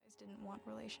didn't want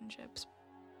relationships.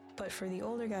 But for the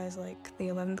older guys, like the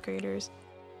 11th graders,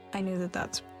 I knew that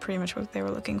that's pretty much what they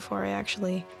were looking for. I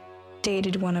actually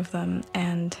dated one of them,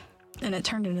 and it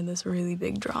turned into this really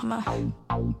big drama.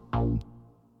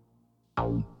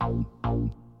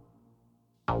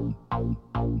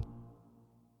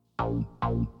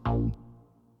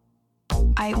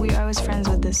 I was friends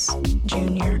with this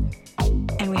junior,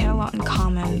 and we had a lot in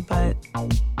common, but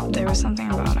there was something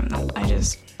about him that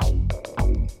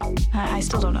I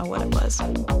still don't know what it was.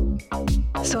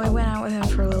 So I went out with him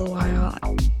for a little while.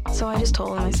 So I just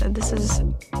told him, I said,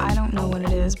 I don't know what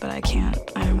it is, but I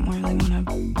don't really want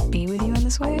to be with you in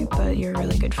this way, but you're a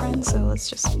really good friend, so let's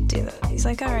just do that. He's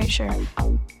like, all right, sure.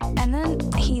 And then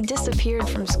he disappeared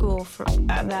from school for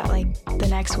the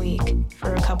next week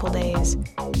for a couple days.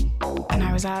 And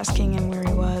I was asking him where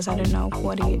he was. I didn't know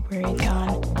where he'd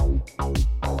gone.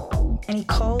 And he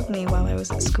called me while I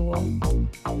was at school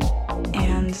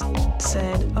and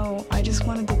said, oh, I just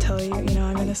wanted to tell you,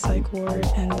 I'm in a psych ward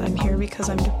and I'm here because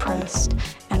I'm depressed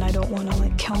and I don't want to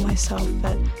kill myself.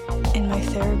 But in my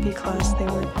therapy class, they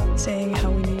were saying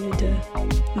how we needed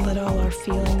to let all our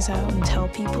feelings out and tell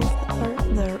people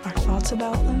our thoughts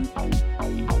about them.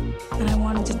 And I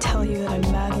wanted to tell you that I'm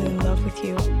madly in love with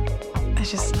you. I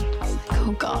was like,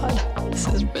 oh God, this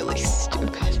is really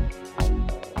stupid.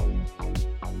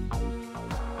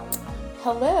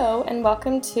 Hello, and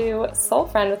welcome to Soul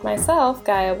Friend with myself,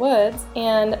 Gaia Woods,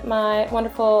 and my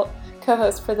wonderful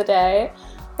co-host for the day.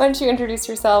 Why don't you introduce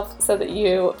yourself so that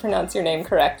you pronounce your name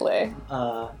correctly?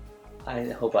 I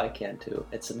hope I can too.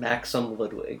 It's Maxim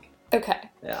Ludwig. Okay.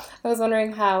 Yeah. I was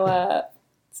wondering how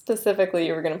specifically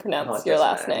you were going to pronounce your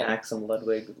last name. Maxim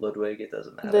Ludwig, it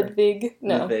doesn't matter. Ludwig?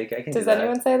 No. Ludwig, I can Does do that.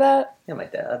 anyone say that? Yeah, my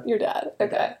dad. Your dad. My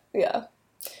Okay. dad. Yeah.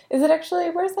 Is it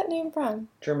actually, where's that name from?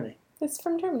 Germany. It's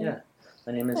from Germany. Yeah.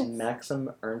 My name is Nice.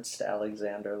 Maxim Ernst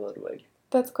Alexander Ludwig.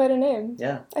 That's quite a name.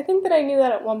 Yeah. I think that I knew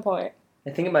that at one point. I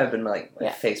think it might have been my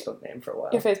Yeah. Facebook name for a while.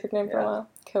 Your Facebook name for a Yeah. while.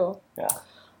 Cool. Yeah.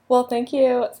 Well, thank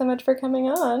you so much for coming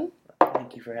on.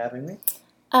 Thank you for having me.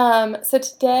 So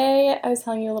today I was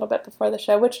telling you a little bit before the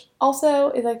show, which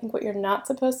also is I think what you're not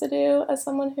supposed to do as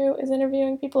someone who is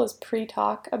interviewing people is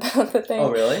pre-talk about the thing.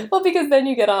 Oh, really? Well, because then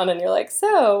you get on and you're like,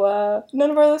 none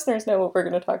of our listeners know what we're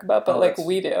going to talk about, but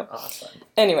we do. Awesome.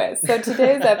 Anyways, so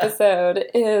today's episode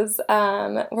is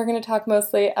we're going to talk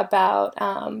mostly about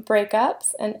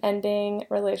breakups and ending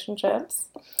relationships.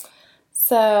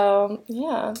 So,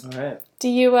 yeah. All right. Do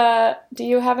you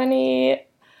have any...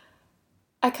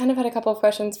 I kind of had a couple of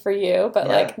questions for you, but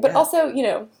also,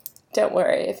 don't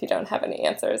worry if you don't have any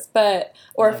answers,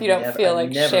 or if you don't feel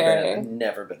like sharing. I've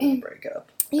never been in a breakup.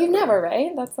 You've never,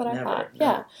 right? That's what I thought.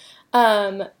 No.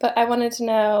 Yeah. But I wanted to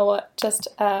know just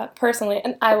personally,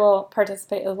 and I will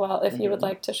participate as well if you would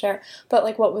like to share,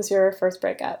 but what was your first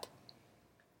breakup?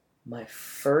 My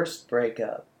first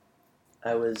breakup,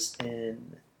 I was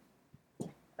in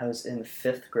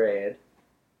 5th grade,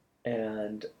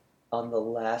 and on the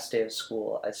last day of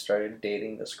school, I started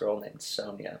dating this girl named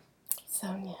Sonia.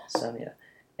 Sonia.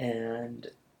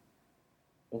 And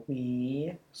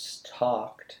we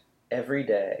talked every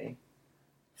day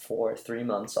for 3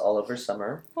 months all over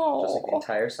summer. Oh. Just the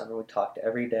entire summer, we talked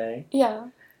every day. Yeah.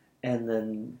 And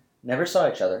then never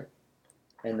saw each other.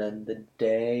 And then the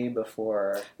day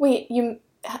before...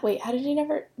 How did you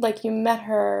never, you met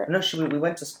her? No, we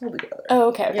went to school together. Oh,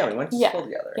 okay. Yeah, we went to school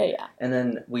together. Yeah. And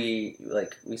then we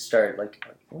started,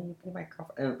 will you be my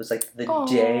girlfriend? And it was, the Aww.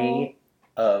 day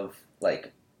of,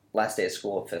 last day of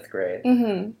school of 5th grade.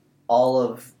 Mm-hmm. All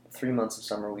of 3 months of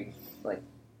summer, we,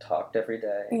 talked every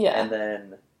day. Yeah. And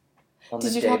then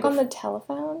Did you talk on the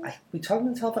telephone? We talked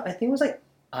on the telephone. I think it was,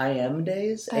 IM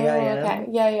days, Oh, AIM. okay.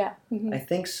 Yeah. Mm-hmm. I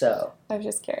think so. I was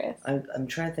just curious. I'm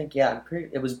trying to think. Yeah,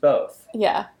 it was both.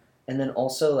 Yeah. And then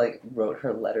also, wrote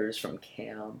her letters from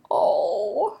camp.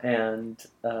 Oh. And,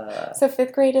 So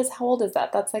 5th grade is, how old is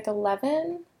that? That's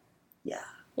 11? Yeah.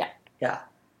 Yeah. Yeah.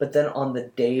 But then on the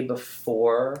day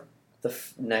before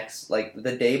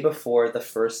the day before the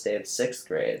first day of 6th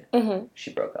grade, Mm-hmm.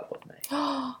 she broke up with me.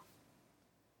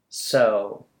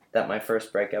 So, that my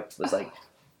first breakup was,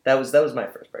 that was my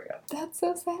first breakup. That's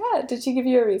so sad. Did she give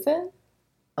you a reason?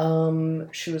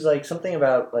 She was something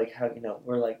about how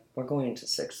we're going into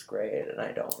 6th grade and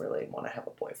I don't really want to have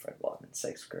a boyfriend while I'm in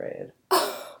 6th grade.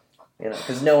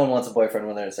 Because no one wants a boyfriend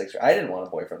when they're in 6th grade. I didn't want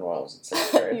a boyfriend when I was in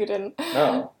 6th grade. You didn't?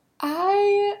 No.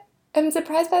 I am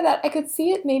surprised by that. I could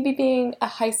see it maybe being a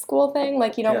high school thing.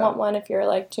 You don't want one if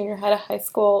you're junior high to high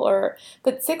school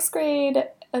but 6th grade,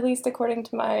 at least according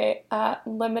to my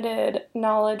limited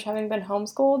knowledge, having been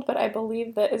homeschooled, but I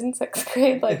believe that isn't 6th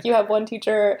grade, you have one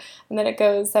teacher, and then it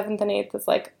goes 7th and 8th is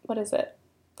what is it?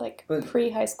 like But-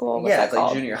 pre-high school. What's Yeah, that it's like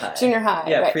called? junior high. Junior high.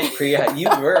 Yeah, right. pre high. You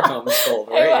were homeschooled,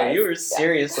 I right? was, You were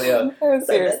seriously a I was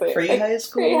seriously pre-high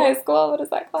school. Pre-high school. What is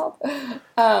that called?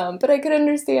 But I could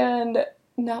understand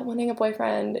not wanting a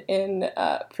boyfriend in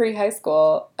pre-high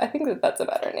school. I think that's a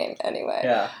better name anyway.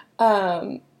 Yeah.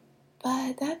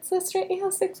 But that's a straight,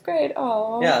 6th grade.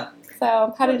 Oh. Yeah.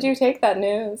 So how did you take that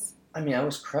news? I mean, I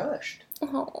was crushed.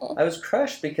 Oh. I was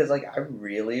crushed because like I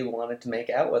really wanted to make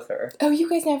out with her. Oh, you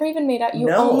guys never even made out. You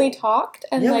No. only talked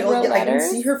and Yeah, like well, wrote I didn't letters.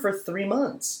 see her for 3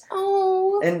 months.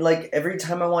 Oh. And like every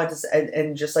time I wanted to,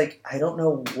 and just like I don't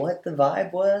know what the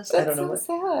vibe was. That's I don't know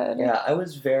so what. sad. Yeah, I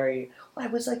was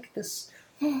like this.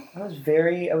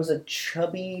 I was a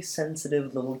chubby,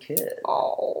 sensitive little kid.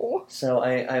 Oh. So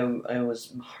I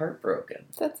was heartbroken.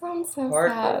 That sounds so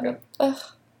Heartbroken. sad. Ugh.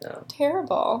 No,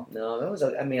 Terrible. no, that was.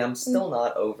 I mean, I'm still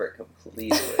not over it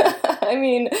completely. I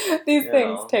mean, these You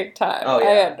things know. take time. Oh, I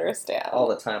yeah. understand. All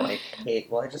the time, I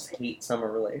just hate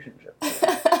summer relationships.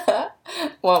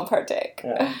 Won't partake.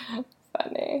 Yeah.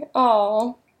 Funny.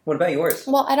 Oh. What about yours?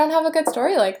 Well, I don't have a good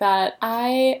story like that.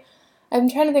 I'm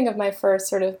trying to think of my first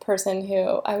sort of person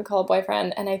who I would call a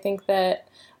boyfriend, and I think that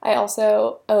I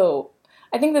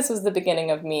think this was the beginning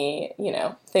of me,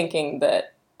 thinking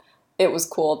that it was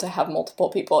cool to have multiple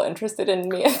people interested in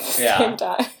me at the same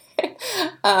time.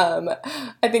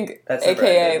 I think, That's never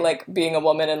AKA, ended. like, being a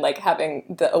woman and, like,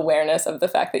 having the awareness of the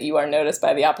fact that you are noticed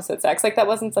by the opposite sex. Like, that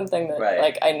wasn't something that, Right.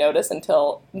 like, I noticed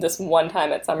until this one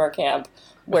time at summer camp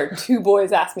where 2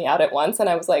 boys asked me out at once, and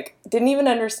I was, like, didn't even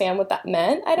understand what that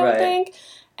meant, I don't Right. think.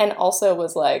 And also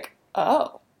was like,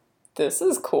 oh, this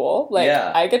is cool. Like,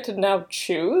 Yeah. I get to now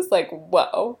choose. Like,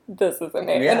 whoa, this is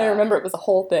amazing. And I Yeah. remember it was a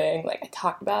whole thing. Like, I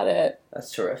talked about it That's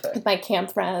terrific. with my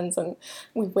camp friends, and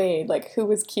we weighed, like, who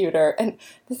was cuter. And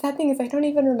the sad thing is I don't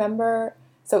even remember.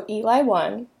 So Eli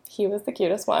won. He was the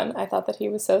cutest one. I thought that he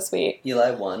was so sweet.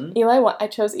 Eli won. Eli won. I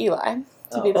chose Eli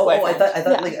to be the boyfriend. I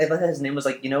thought Yeah. I thought his name was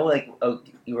like you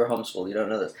were homeschooled. You don't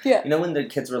know this. Yeah. You know when the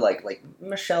kids were like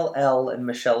Michelle L and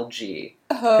Michelle G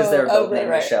because they were Oh, both named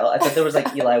right. Michelle. I thought there was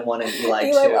like Eli 1 and Eli 2.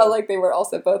 Eli, oh, like they were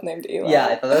also both named Eli. Yeah,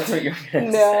 I thought that's what you were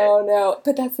gonna say. No.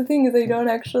 But that's the thing is I don't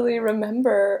actually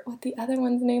remember what the other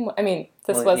one's name was. I mean,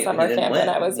 this Well, was he summer didn't camp, win. and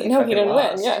I was He he fucking didn't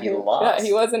lost. win. Yeah, He lost. Yeah,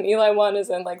 he wasn't Eli 1 as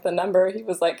in like the number. He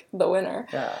was like the winner.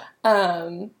 Yeah.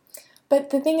 But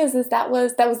the thing is that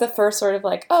was the first sort of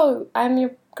like, oh, I'm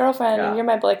your girlfriend Yeah. and you're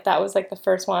my, like, that was like the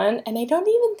first one. And I don't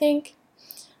even think,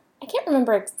 I can't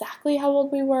remember exactly how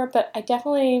old we were, but I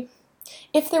definitely,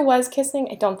 if there was kissing,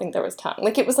 I don't think there was tongue.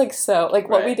 Like, it was like so, like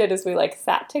what we Right. did is we like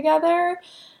sat together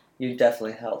You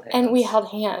definitely held hands. and we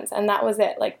held hands, and that was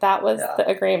it. Like, that was Yeah. the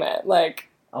agreement. Like,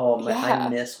 Oh man, Yeah. I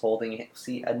miss holding hands.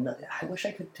 See, I wish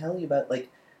I could tell you about like.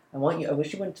 I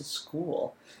wish you went to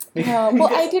school. well,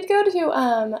 I did go to,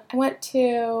 I went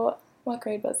to, what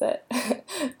grade was it?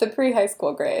 The pre-high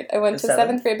school grade. I went The to 7th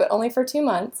seventh? grade, but only for 2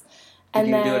 months. Did And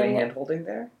you then, do any hand holding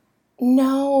there?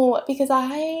 No, because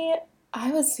I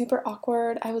was super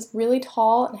awkward. I was really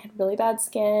tall and I had really bad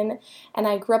skin, and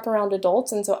I grew up around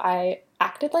adults, and so I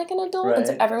acted like an adult, and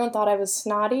so Right. everyone thought I was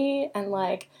snotty and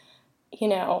like,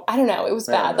 I don't know, it was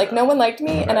Right, bad. right, Like, no one liked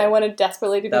me, and I right. wanted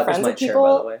desperately to be That was friends my with chair, people.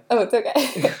 by the way. Oh, it's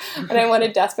okay. And I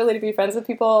wanted desperately to be friends with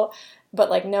people, but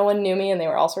like no one knew me, and they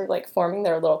were all sort of like forming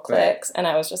their little cliques, and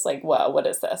I was just like, whoa, what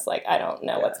is this? Like, I don't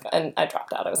know Yeah. and I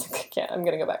dropped out. I was like, I can't, I'm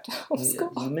gonna go back to You school.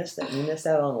 missed it. You missed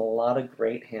out on a lot of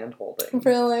great hand holding.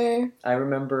 Really? I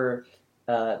remember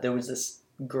there was this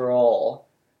girl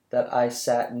that I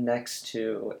sat next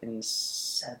to in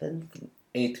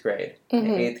 8th grade.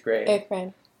 Mhm. 8th grade. 8th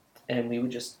grade. And we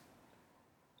would just,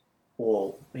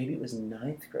 well, maybe it was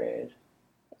 9th grade.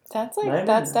 That's Might have like,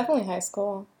 that's been. definitely high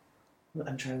school.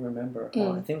 I'm trying to remember. Mm.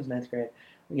 Oh, I think it was 9th grade.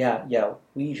 Yeah,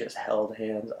 we just held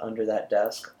hands under that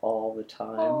desk all the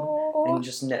time. Oh, And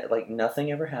just, nothing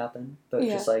ever happened. But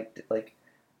Yeah. just like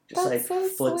That's so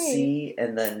footsie,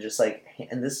 and then just like,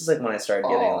 and this is like when I started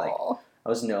getting like, oh. I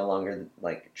was no longer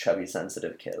like chubby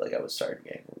sensitive kid. Like I was started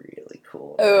getting really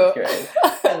cool in Oh. 9th grade.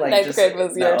 And, like, 9th just, grade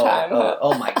was your time.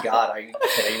 Oh my god, are you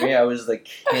kidding me? I was the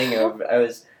king of I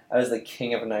was the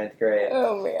king of 9th grade.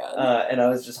 Oh man. And I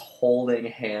was just holding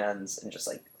hands and just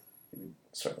like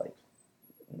sort of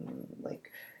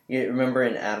like you remember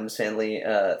in Addams Family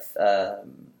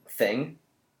thing,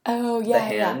 Oh the yeah,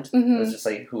 hand. yeah. It Mhm. was just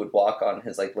like who would walk on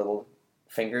his like little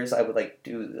fingers. I would like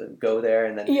go there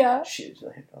and then Yeah. shoot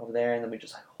over there, and then we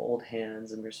just like hold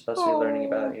hands, and we were supposed to be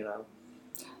learning Aw. about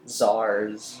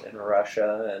czars in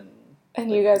Russia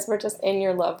And you guys were just in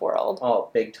your love world. oh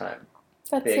big time.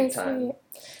 That's big so time. sweet.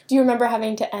 Do you remember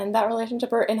having to end that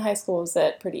relationship, or in high school was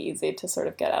it pretty easy to sort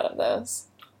of get out of those?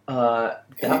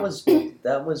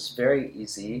 That was very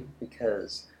easy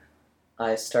because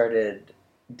I started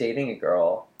dating a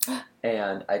girl,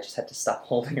 and I just had to stop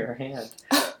holding her hand.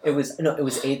 It was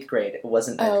 8th grade. It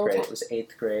wasn't 9th grade. Okay. It was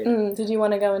 8th grade. Did you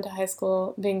want to go into high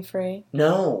school being free?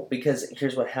 No, because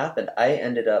here's what happened. I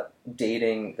ended up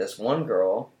dating this one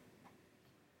girl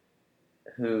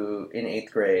who in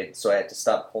 8th grade, so I had to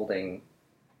stop holding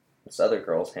this other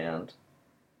girl's hand.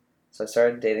 So I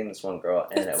started dating this one girl,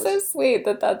 and It's it so was sweet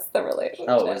that that's the relationship.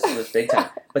 it was big time.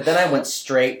 But then I went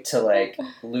straight to like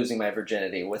losing my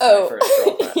virginity with my first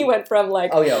girlfriend. You went from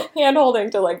like yeah. hand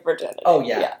holding to like virginity. Oh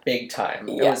yeah, big time.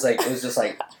 Yeah. It was just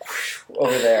like whoosh,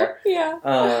 over there. Yeah.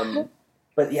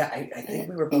 But yeah, I think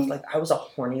we were both like, I was a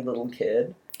horny little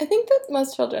kid. I think that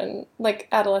most children, like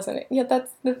adolescent,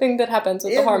 that's the thing that happens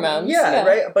with the hormones. Yeah,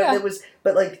 right. But yeah.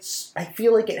 but like, I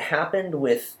feel like it happened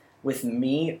with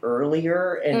me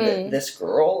earlier and this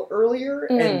girl earlier,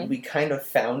 and we kind of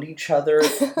found each other.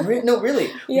 No,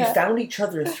 really, we found each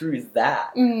other through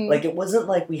that. Like, it wasn't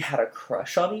like we had a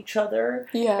crush on each other.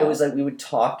 Yeah. It was like we would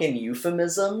talk in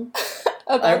euphemism.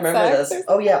 About I remember sex this.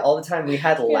 Oh yeah, all the time. We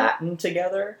had Latin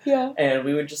together. Yeah. And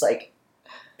we would just like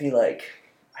be like,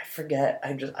 I forget.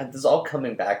 This is all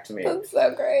coming back to me. That's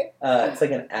so great. It's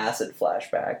like an acid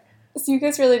flashback. So you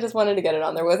guys really just wanted to get it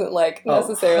on. There wasn't like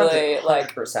necessarily 100%.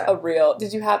 like a real.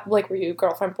 Did you have like, were you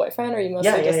girlfriend boyfriend, or you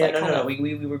mostly No.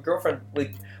 We were girlfriend.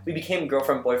 We became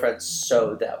girlfriend boyfriend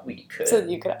so that we could. So that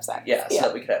you could have sex. Yeah, so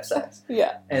that we could have sex.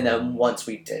 Yeah. And then once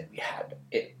we did, we had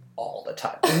it all the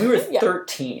time. And we were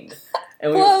 13.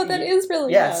 And Whoa, that is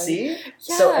really young. See? Yeah.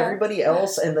 So everybody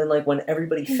else, and then like when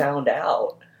everybody found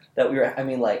out that we were, I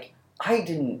mean, like, I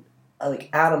didn't, like,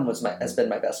 Adam has been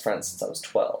my best friend since I was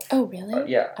 12. Oh,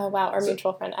 really? Yeah. Oh, wow. Our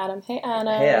mutual friend, Adam. Hey,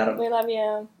 Adam. Hey, Adam. We love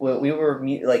you. We were,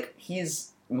 like,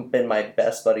 he's been my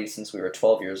best buddy since we were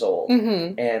 12 years old.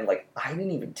 Mm-hmm. And, like, I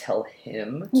didn't even tell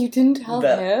him. You didn't tell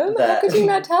him? How could you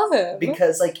not tell him?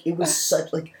 Because, like, it was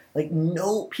such, like,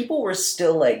 no, people were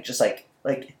still, like, just, like,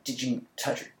 did you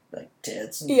touch your, like,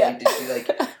 tits? Yeah. Did you,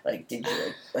 did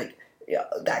you, like, yeah,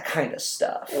 that kind of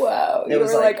stuff. Wow. It You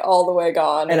was were, like, all the way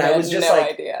gone. And I was just no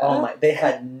like, idea. oh my, they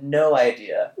had no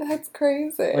idea. That's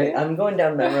crazy. Wait, I'm going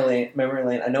down memory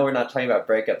lane. I know we're not talking about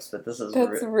breakups, but this is...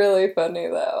 That's really funny,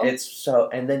 though. It's so...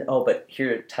 And then, but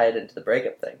here, tied into the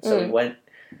breakup thing. So we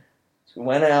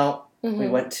went out, we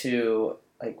went to,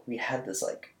 like, we had this,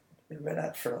 like, we went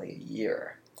out for, like, a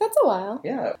year. That's a while.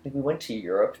 Yeah. We went to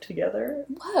Europe together.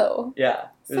 Whoa. Yeah.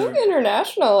 So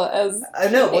international as I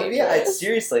know, well, yeah, teenagers.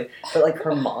 seriously. But, like,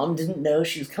 her mom didn't know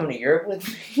she was coming to Europe with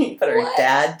me, but her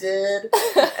dad did.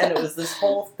 And it was this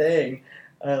whole thing.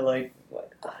 Now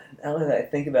that I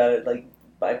think about it, like,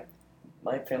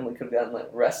 my family could have gotten,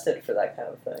 like, arrested for that kind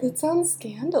of thing. It sounds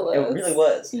scandalous. It really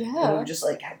was. Yeah. And we just,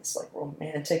 like, had this, like,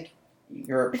 romantic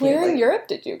European... Where in like, Europe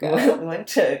did you go? We went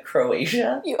to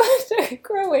Croatia. You went to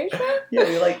Croatia? Yeah,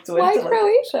 we, like, went Why to, like...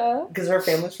 Croatia? Because our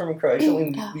family's from Croatia.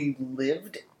 We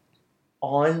lived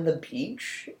on the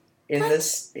beach in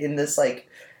this, like...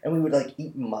 And we would, like,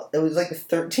 eat... It was, like, a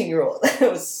 13-year-old.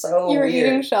 It was so You were weird.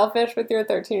 eating shellfish with your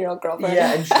 13-year-old girlfriend.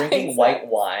 Yeah, and drinking white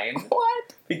wine.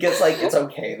 What? Because, like, it's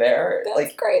okay there. That's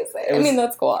like crazy. I mean,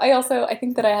 that's cool. I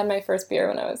think that I had my first beer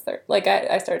when I was 13. Like,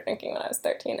 I started drinking when I was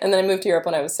 13. And then I moved to Europe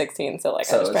when I was 16, so, like,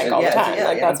 I just drank all the time.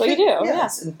 That's what you do. Yeah.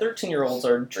 And 13-year-olds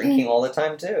are drinking all the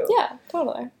time, too. Yeah,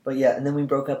 totally. But, yeah, and then we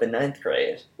broke up in 9th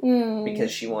grade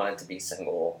because she wanted to be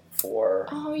single for...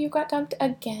 Oh, you got dumped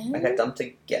again? I got dumped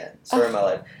again. Story of my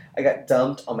life. I got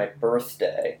dumped on my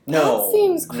birthday. No. That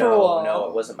seems cruel. No,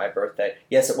 it wasn't my birthday.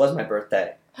 Yes, it was my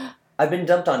birthday. I've been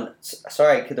dumped on...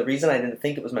 Sorry, the reason I didn't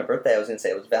think it was my birthday, I was going to say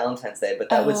it was Valentine's Day, but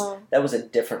that was a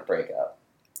different breakup.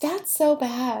 That's so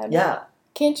bad. Yeah.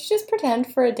 Can't you just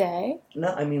pretend for a day? No,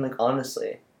 I mean, like,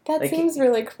 honestly. That like, seems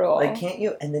really cruel. Like, can't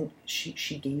you? And then she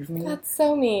gave me... That's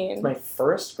so mean. My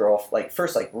first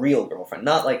real girlfriend.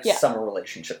 Not, like, summer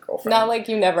relationship girlfriend. Not like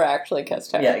you never actually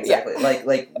kissed her. Yeah, exactly. Yeah.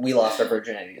 Like, we lost our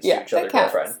virginities to each other,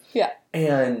 girlfriend. Yeah.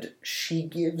 And she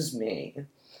gives me,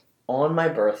 on my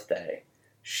birthday,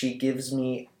 she gives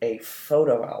me a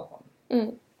photo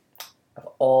album of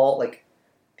all, like,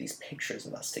 these pictures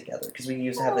of us together. Because we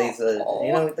used to have these,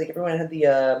 like, everyone had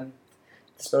the...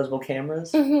 disposable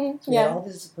cameras. Mm-hmm. So we had all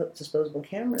these disposable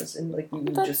cameras, and like we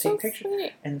would just take pictures.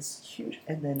 Sweet. And it's huge.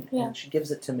 And then and she gives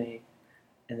it to me,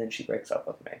 and then she breaks up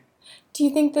with me. Do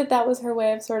you think that was her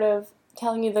way of sort of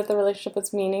telling you that the relationship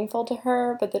was meaningful to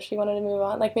her, but that she wanted to move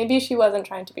on? Like, maybe she wasn't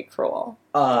trying to be cruel.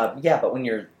 Yeah, but when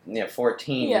you're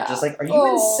 14, you're just like, are you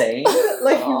insane?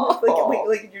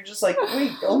 Like you're just like,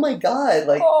 wait, oh my god,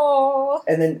 like.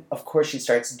 And then of course she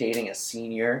starts dating a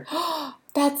senior.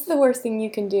 That's the worst thing you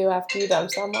can do after you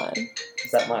dump someone.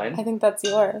 Is that mine? I think that's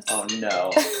yours. Oh,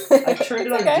 no. I turned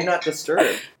it on okay. Do Not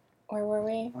Disturb. Where were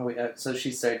we? So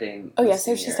she started dating Oh, yeah,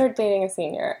 so she started dating a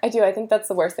senior. I do. I think that's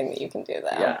the worst thing that you can do,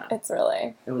 though. Yeah. It's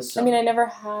really... It was I mean, I never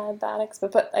had that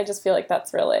experience, but I just feel like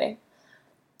that's really...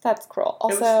 That's cruel.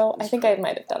 Also, I think I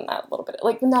might have done that a little bit.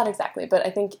 Like, not exactly, but I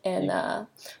think in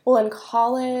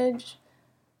college,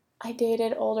 I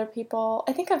dated older people.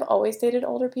 I think I've always dated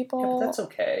older people. Yeah, but that's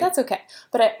okay. That's okay.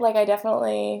 But I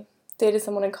definitely dated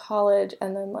someone in college,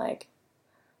 and then, like,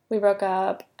 we broke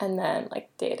up, and then, like,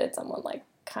 dated someone, like,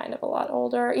 kind of a lot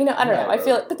older. You know, I don't know. I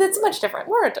feel like, but that's much different.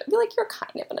 You're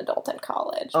kind of an adult in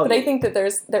college. Oh, but yeah. I think that there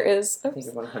is... I think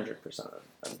you're 100%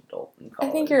 an adult in college.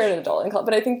 I think you're an adult in college,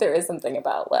 but I think there is something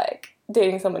about, like,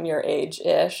 dating someone your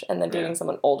age-ish and then dating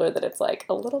someone older that it's, like,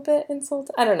 a little bit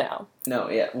insulting. I don't know. No,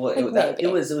 yeah. Well, Like,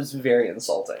 it was very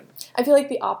insulting. I feel like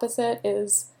the opposite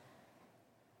is,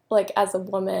 like, as a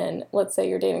woman, let's say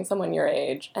you're dating someone your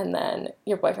age and then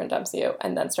your boyfriend dumps you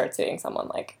and then starts dating someone,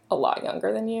 like, a lot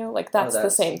younger than you. Like, that's the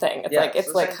same thing. It's, like,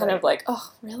 it's like, kind of like,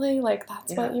 oh, really? Like,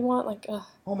 that's what you want? Like, ugh.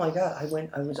 Oh, my God. I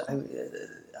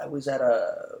was at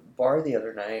a bar the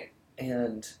other night,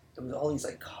 and there was all these,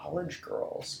 like, college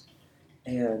girls,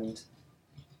 and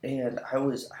it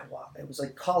was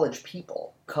like college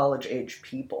age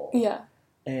people. Yeah.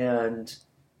 And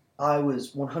I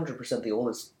was 100% the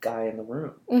oldest guy in the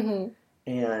room. Mm-hmm.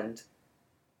 And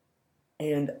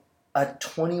a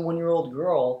 21-year-old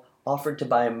girl offered to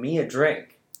buy me a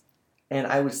drink. And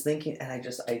I was thinking, and I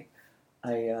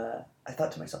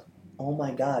thought to myself, oh my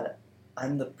God,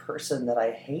 I'm the person that I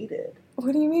hated.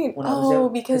 What do you mean?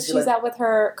 Because she's out with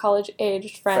her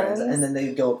college-aged friends. And then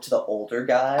they go up to the older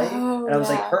guy. Oh, and I was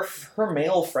like, her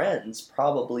male friends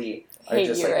probably hate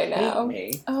just you like, right hate now.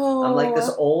 Me. Oh. I'm like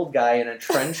this old guy in a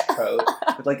trench coat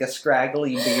with like a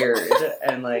scraggly beard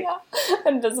and like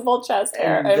invisible chest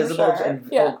hair. Invisible I'm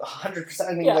sure. and 100%.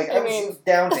 I mean, I was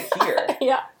down to here.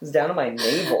 Yeah. It was down to my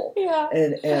navel. Yeah.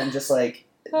 And just like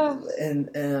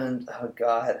and oh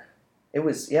God. It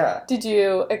was, Did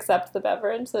you accept the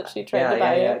beverage that she tried to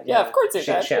buy you? Yeah, of course you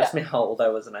did. She asked me how old I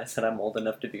was, and I said I'm old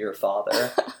enough to be her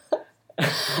father.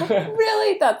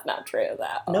 Really? That's not true,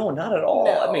 though. No, not at all.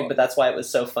 No. I mean, but that's why it was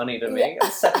so funny to me. I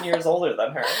was 7 years older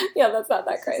than her. Yeah, that's not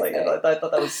that crazy. Like, I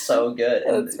thought that was so good.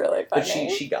 That's really funny. But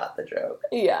she got the joke.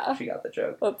 Yeah. She got the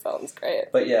joke. That sounds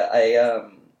great. But yeah,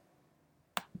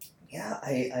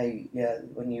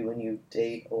 when you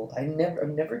date old, I've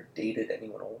never dated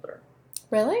anyone older.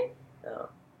 Really? No.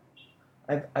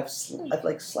 I've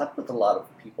slept with a lot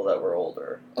of people that were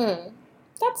older.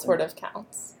 That sort of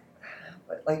counts.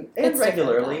 And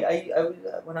regularly. I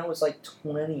when I was like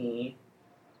 20,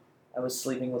 I was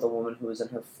sleeping with a woman who was in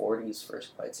her 40s for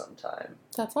quite some time.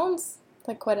 That sounds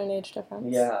like quite an age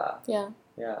difference. Yeah. Yeah.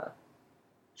 Yeah.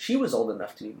 She was old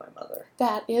enough to be my mother.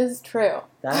 That is true.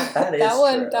 That is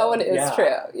true. That one is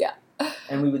true. Yeah.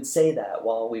 And we would say that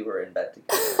while we were in bed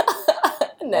together.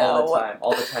 No.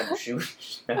 All the time. She would.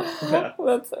 No.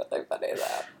 That's really funny,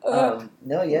 though.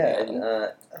 No, yeah. And,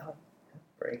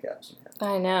 breakups, man.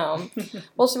 I know.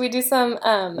 Well, should we do some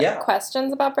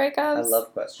questions about breakups? I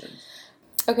love questions.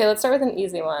 Okay, let's start with an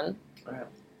easy one. All right.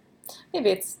 Maybe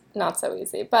it's not so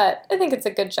easy, but I think it's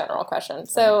a good general question.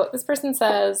 So this person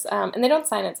says, and they don't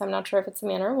sign it, so I'm not sure if it's a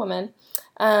man or a woman,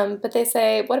 but they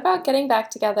say, what about getting back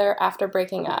together after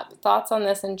breaking up? Thoughts on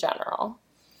this in general?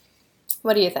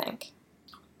 What do you think?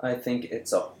 I think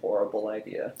it's a horrible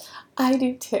idea. I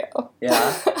do too.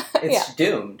 Yeah? It's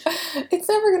doomed. It's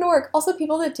never going to work. Also,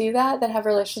 people that do that have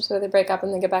relationships where they break up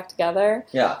and then get back together,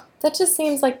 that just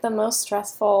seems like the most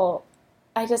stressful.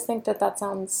 I just think that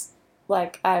sounds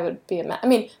like I would be I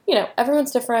mean,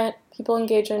 everyone's different. People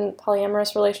engage in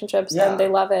polyamorous relationships and they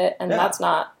love it, and that's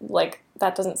not, like,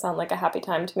 that doesn't sound like a happy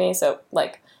time to me. So,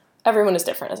 like, everyone is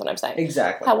different is what I'm saying.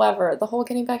 Exactly. However, the whole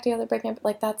getting back together, breaking up,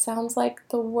 like, that sounds like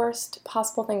the worst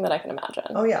possible thing that I can imagine.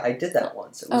 Oh, yeah, I did that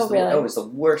once. Really? It was the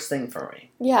worst thing for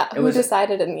me. Yeah, who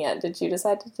decided in the end? Did you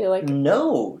decide to do, like...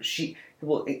 No,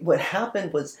 what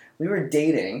happened was we were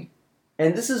dating,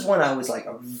 and this is when I was, like,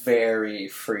 a very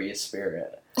free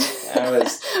spirit.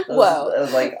 Whoa. I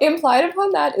was like... Implied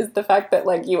upon that is the fact that,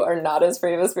 like, you are not as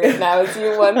free of a spirit now as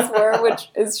you once were, which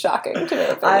is shocking to me.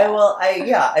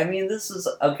 I mean, this is...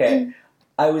 Okay,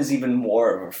 I was even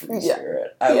more of a free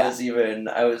spirit. I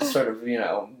was sort of,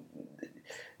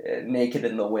 naked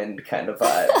in the wind kind of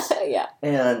vibes. Yeah.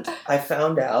 And I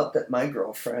found out that my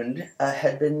girlfriend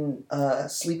had been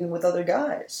sleeping with other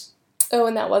guys. Oh,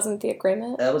 and that wasn't the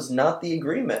agreement? That was not the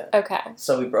agreement. Okay.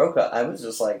 So we broke up. I was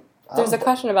just like... There's a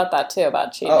question about that, too,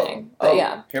 about cheating. But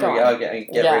yeah. Here we go. Get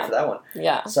ready for that one.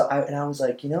 Yeah. So I was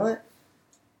like, you know what?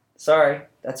 sorry,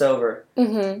 that's over.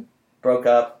 Mm-hmm. Broke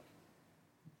up.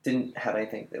 Didn't have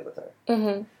anything to do with her.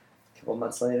 Mm-hmm. A couple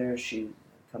months later, she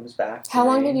comes back. How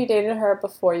long did you date her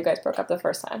before you guys broke up the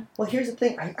first time? Well, here's the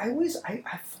thing.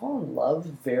 I fall in love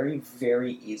very,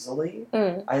 very easily.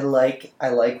 Mm. I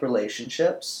like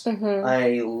relationships. Mm-hmm.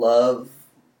 I love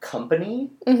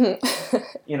company. Mm-hmm.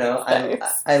 You know,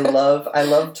 Nice. I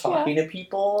love talking to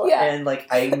people, Yeah. and like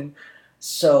I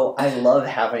love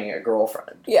having a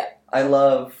girlfriend. Yeah. I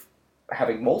love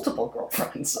having multiple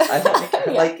girlfriends. I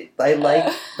like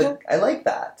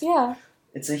that. Yeah,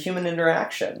 It's a human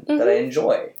interaction that I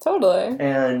enjoy, totally.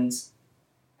 and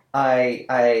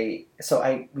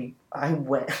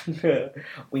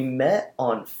we met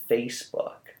on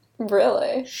Facebook.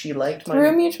 Really? She liked my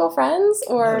Through mutual friends,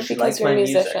 or No, she because liked you're a my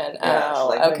music. musician? Yeah, she Oh,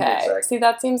 liked my okay. music. See,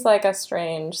 that seems like a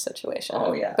strange situation.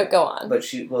 Oh, yeah. But go on. But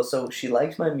she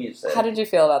liked my music. How did you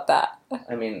feel about that?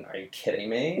 I mean, are you kidding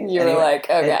me? You were like,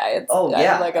 okay,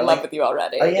 I'm in love with you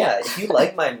already. Oh yeah, if you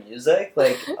like my music,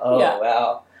 like, oh Yeah.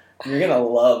 wow, you're gonna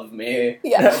love me.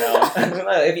 Yeah.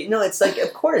 No, it's like,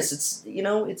 of course, it's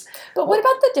it's. But what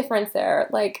about the difference there?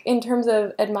 Like, in terms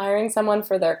of admiring someone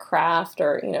for their craft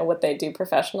or, what they do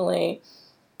professionally,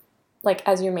 like,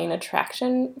 as your main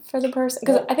attraction for the person?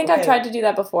 Because Well, I think okay. I've tried to do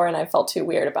that before and I felt too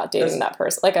weird about dating that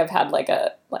person. Like, I've had, like,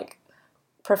 a,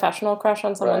 professional crush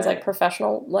on someone's, Right. like,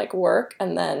 professional, like, work,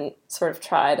 and then sort of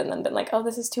tried and then been like, oh,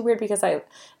 this is too weird because I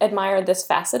admire this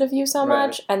facet of you so Right.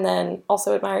 much, and then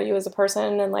also admire you as a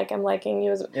person, and, like, I'm liking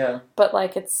you as Yeah. but,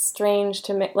 like, it's strange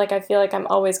to me. Like, I feel like I'm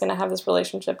always going to have this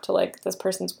relationship to, like, this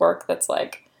person's work that's,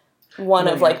 like, one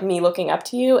of, Yeah. like, me looking up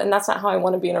to you, and that's not how I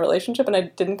want to be in a relationship, and I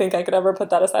didn't think I could ever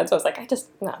put that aside, so I was like, this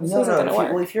isn't going to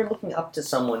work. If you're looking up to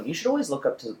someone, you should always look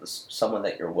up to someone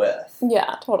that you're with.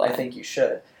 Yeah, totally. I think you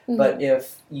should. Mhm. But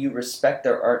if you respect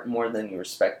their art more than you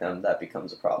respect them, that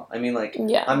becomes a problem. I mean, like,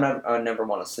 Yeah. I never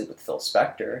want to sleep with Phil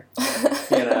Spector.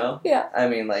 You know? Yeah. I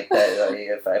mean, like, that,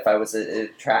 if I was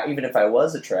even if I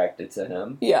was attracted to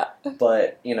him, Yeah.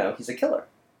 but he's a killer.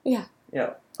 Yeah.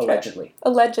 Allegedly.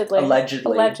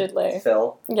 Allegedly.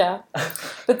 Phil. Yeah.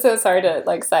 But so sorry to,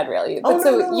 like, side rail you. But Oh,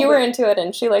 so no, you were into it,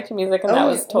 and she liked music, and that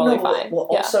was totally fine. Well,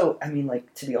 yeah. also, I mean,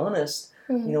 like, to be honest,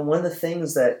 Mhm. one of the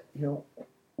things that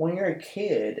when you're a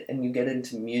kid and you get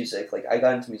into music, like I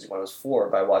got into music when I was 4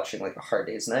 by watching like A Hard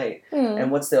Day's Night. Mm.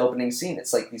 And what's the opening scene?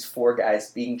 It's like these 4 guys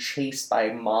being chased by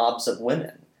mobs of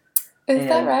women. Is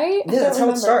that right? I Yeah, that's don't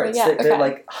how it starts. remember, but They're okay.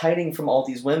 like hiding from all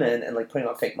these women and like putting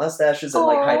on fake mustaches and Aw.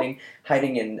 like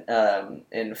hiding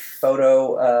in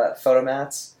photo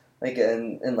mats, like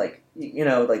in like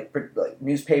like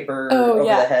newspaper over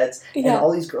yeah. the heads, and Yeah.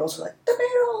 all these girls are like the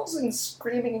Beatles and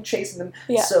screaming and chasing them.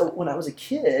 Yeah. So when I was a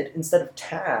kid, instead of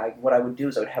tag, what I would do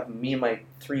is I would have me and my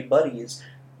 3 buddies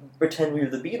pretend we were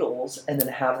the Beatles, and then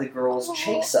have the girls Aw.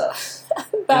 chase us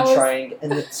That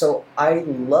was so I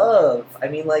love. I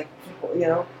mean, like people,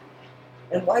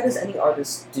 And why does any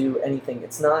artist do anything?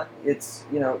 It's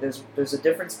there's a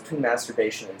difference between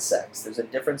masturbation and sex. There's a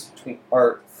difference between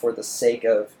art for the sake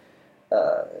of.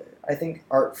 I think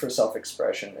art for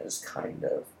self-expression is kind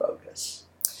of bogus.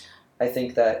 I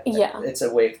think that it's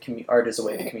a way of art is a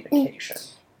way of communication.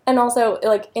 And also,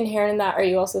 like, inherent in that, are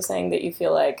you also saying that you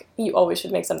feel like you always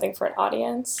should make something for an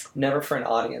audience? Never for an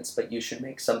audience, but you should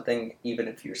make something even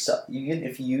if you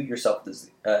yourself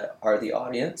are the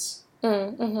audience.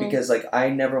 Mm-hmm. Because like I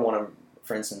never want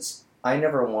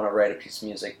to write a piece of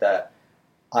music that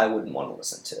I wouldn't want to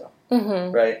listen to.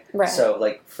 Mm-hmm. Right? Right. So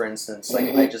like for instance,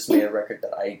 like I just made a record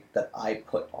that I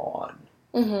put on.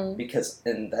 Mm-hmm. Because,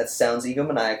 and that sounds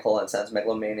egomaniacal and sounds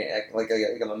megalomaniac, like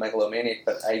I'm a megalomaniac,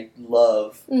 but I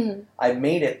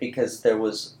made it because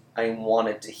I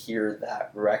wanted to hear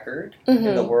that record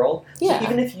in the world. Yeah. So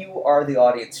even if you are the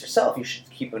audience yourself, you should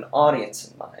keep an audience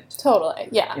in mind. Totally,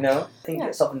 yeah. I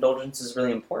think self-indulgence is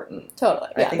really important.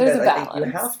 Totally, yeah. I think There's a I balance. think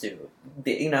you have to.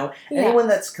 Anyone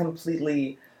that's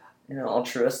completely,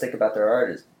 altruistic about their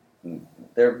art is,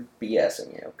 they're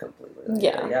BSing you completely. Like,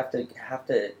 yeah. You have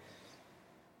to.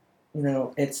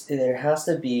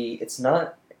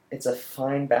 It's a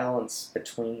fine balance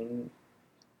between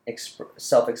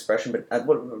self-expression, but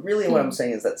what I'm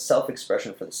saying is that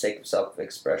self-expression for the sake of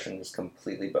self-expression is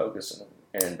completely bogus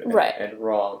and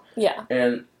wrong. Yeah.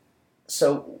 And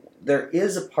so there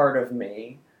is a part of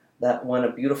me that when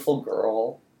a beautiful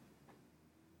girl,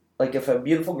 like if a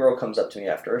beautiful girl comes up to me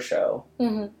after a show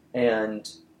and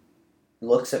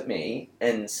looks at me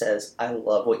and says, "I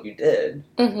love what you did,"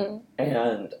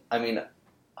 and I mean,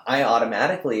 I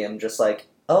automatically am just like,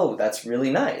 oh, that's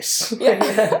really nice. Yeah.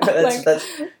 that's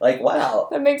like, wow.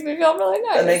 That makes me feel really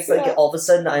nice. That makes, like, yeah. all of a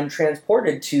sudden I'm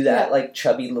transported to that, Yeah. like,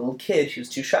 chubby little kid who's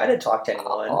too shy to talk to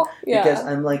anyone. Oh, yeah. Because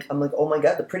I'm like, oh my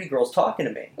god, the pretty girl's talking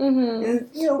to me. Mm-hmm. And,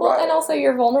 you know, Well, and also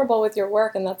you're vulnerable with your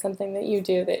work, and that's something that you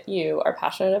do that you are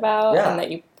passionate about, Yeah. and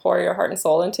that you pour your heart and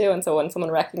soul into. And so when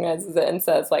someone recognizes it and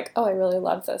says, like, "Oh, I really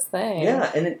love this thing,"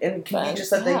 yeah, and it can be just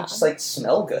that they yeah. just, like,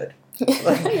 smell good.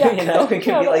 Like, Yeah. you know, it can be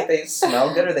Totally. like they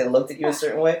smell good or they looked at you a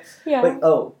certain way. Yeah. But,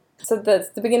 oh, So the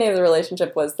beginning of the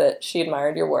relationship was that she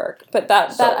admired your work, but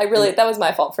that So- that was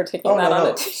my fault for taking that on no.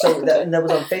 it. So that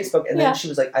was on Facebook, and Yeah. then she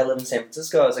was like, I live in San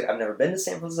Francisco. I was like, I've never been to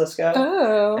San Francisco.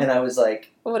 Oh, And I was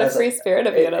like, what I a was free like, spirit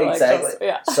of you to like exactly. just,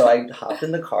 yeah. So I hopped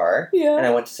in the car, and Yeah.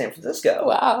 I went to San Francisco.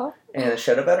 Wow. And I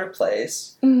showed up at her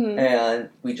place, Mm-hmm. and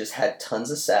we just had tons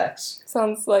of sex.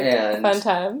 Sounds like a and- fun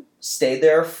time. Stayed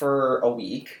there for a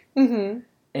week, Mm-hmm.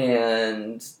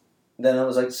 and then I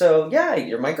was like, so, yeah,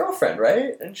 you're my girlfriend,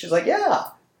 right? And she's like, yeah.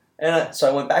 And so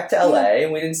I went back to LA,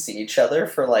 and we didn't see each other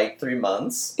for like 3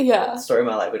 months. Yeah. Story of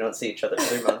my life, we don't see each other for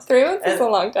 3 months. 3 months is And- a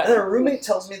long And then time. her roommate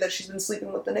tells me that she's been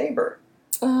sleeping with the neighbor.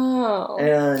 Oh.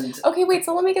 And Okay, wait,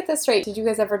 so let me get this straight. Did you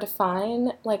guys ever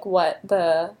define, like, what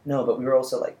the... no, but we were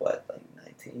also like, what, like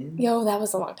 19? Yo, that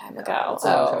was a long time Yeah, ago. that's a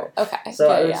long Oh, okay. So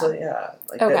yeah, I was yeah. like, yeah.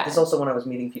 Like, Okay. this is also when I was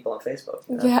meeting people on Facebook.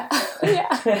 You know? Yeah. Yeah.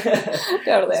 Totally, That's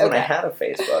when I okay. had a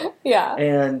Facebook. Yeah.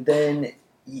 And then,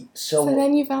 So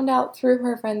then you found out through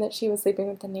her friend that she was sleeping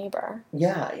with the neighbor.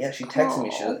 yeah, she texted me.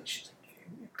 She's Oh. like,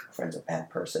 your girlfriend's a bad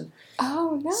person.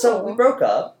 Oh, no. So we broke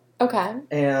up. Okay.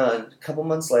 And a couple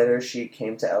months later, she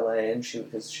came to LA, and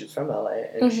because she was from LA,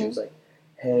 and she Mhm. was like,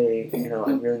 "Hey, you know,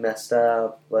 I really messed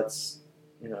up. Let's,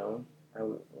 you know,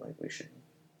 we should,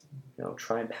 you know,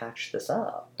 try and patch this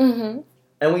up." Mm-hmm.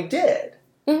 And we did.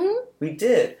 Mm-hmm. We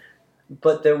did.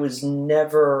 But there was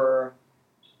never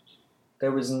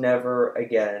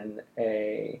again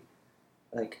there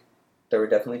were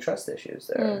definitely trust issues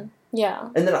there. Yeah.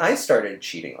 And then I started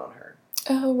cheating on her.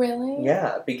 Oh, really?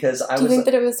 Yeah, because I Do you was think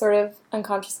that it was sort of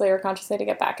unconsciously or consciously to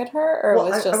get back at her, or well,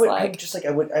 it was just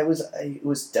it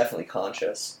was definitely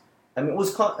conscious. I mean, it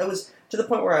was to the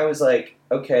point where I was like,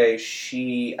 okay,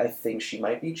 I think she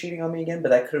might be cheating on me again, but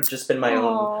that could have just been my own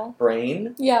Aw.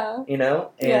 brain, Yeah. you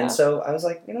know? And Yeah. so I was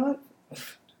like, you know what?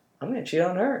 I'm going to cheat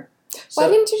on her. Why So,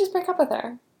 didn't you just break up with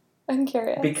her? I'm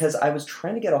curious. because I was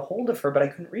trying to get a hold of her, but I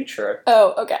couldn't reach her.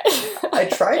 Oh, okay. I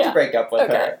tried Yeah. to break up with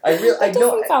Okay. her. I That know.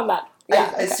 doesn't sound that. Yeah.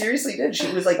 I okay. seriously did.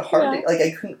 She was like hard. Yeah. Like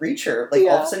I couldn't reach her. Like all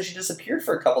of Yeah. a sudden she disappeared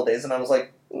for a couple days, and I was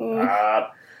like, Mm.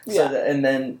 ah. So Yeah.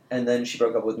 and then she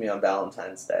broke up with me on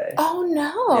Valentine's Day. Oh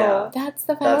no! Yeah. That's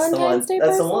the That's the one. Valentine's Day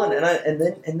That's the person? one.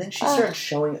 And then she Ugh. started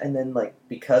showing. And then like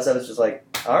because I was just like,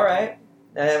 all right,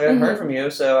 I haven't heard Mhm. from you,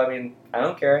 so I mean I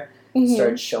don't care. Mhm.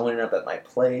 Started showing up at my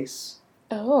place.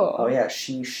 Oh. Oh yeah,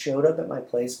 she showed up at my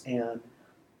place and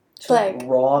took Like,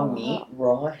 raw wow. meat,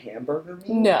 raw hamburger meat.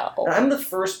 No. And I'm the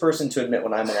first person to admit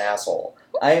when I'm an asshole.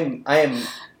 I am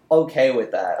okay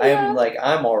with that. Yeah.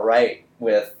 I'm all right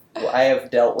with. I have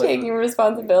dealt with. Taking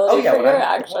responsibility Oh yeah, for your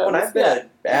actions. when I've been a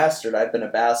bastard, I've been a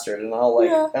bastard, and I'll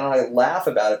Yeah. and I laugh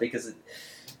about it because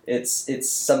it's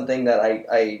something that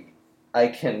I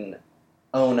can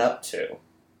own up to.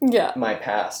 Yeah. My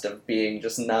past of being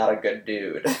just not a good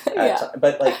dude. Yeah.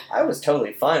 But like I was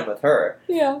totally fine with her,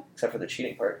 Yeah. except for the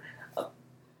cheating part.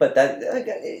 But that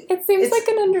It seems It's- like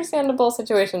an understandable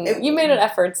situation. It- You made an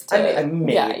effort to. I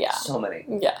made yeah. so many.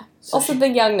 Yeah. So Also, she, the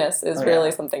youngness is Oh, really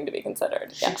yeah. something to be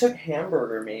considered. she Yeah. took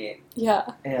hamburger meat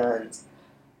Yeah. and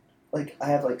like I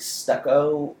have like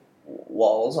stucco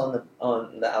walls on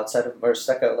the outside of or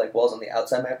stucco like walls on the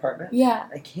outside of my apartment. Yeah.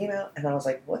 I came out and I was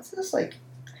like, "What's this like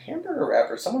hamburger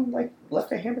wrapper? Someone like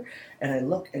left a hamburger." And I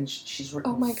look and she's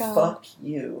written, Oh my God. "Fuck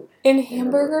you." In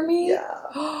hamburger meat?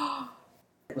 Yeah.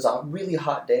 It was a really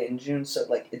hot day in June, so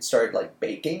like it started like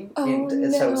baking, Oh,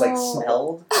 and so it was like no.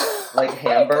 smelled like Oh my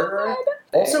hamburger. God.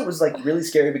 Also, it was like really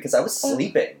scary because I was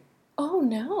sleeping. Oh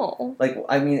no. Like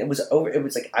I mean, it was over. It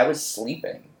was like I was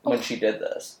sleeping when she did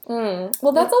this.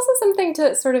 Well, that's also something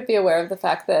to sort of be aware of the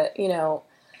fact that,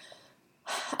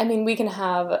 I mean, we can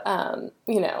have,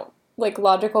 like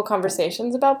logical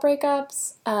conversations about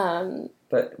breakups.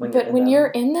 But when You're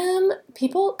in them,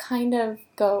 people kind of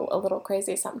go a little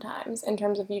crazy sometimes in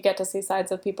terms of you get to see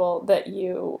sides of people that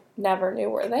you never knew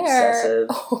were there. Obsessive.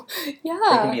 Oh, they yeah.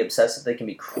 can be obsessive. They can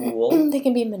be cruel, They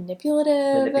can be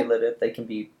manipulative. They can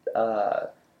be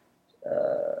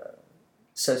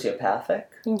sociopathic.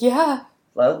 Yeah.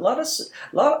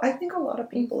 I think a lot of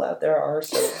people out there are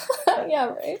so. Yeah,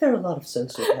 right. There are a lot of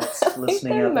sociopaths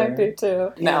listening there out might there. be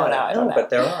too. Yeah, No, I don't know. but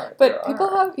there are. But people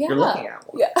have, yeah. You're looking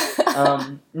at one.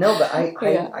 Yeah. No, but I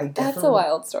yeah. definitely. That's a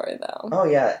wild story, though. Oh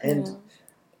yeah, and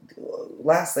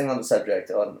last thing on the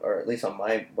subject, or at least on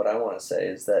what I want to say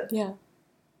is that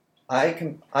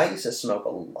I used to smoke a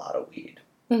lot of weed.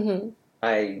 Mm-hmm.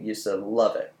 I used to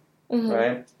love it,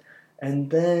 right?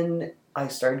 And then I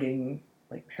started getting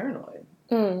like paranoid.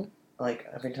 Like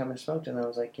every time I smoked, and I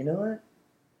was like, you know what?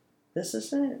 This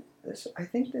isn't. I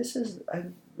think this is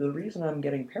the reason I'm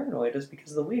getting paranoid is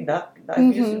because of the weed.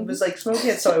 It was like smoking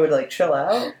it so I would like chill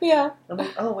out. Yeah. I'm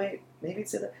like, oh wait, maybe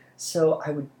it's that. So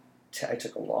I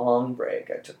took a long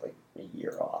break. I took like a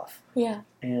year off. Yeah.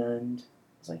 And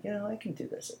I was like, I can do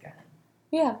this again.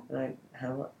 Yeah.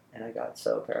 And I got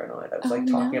so paranoid. I was like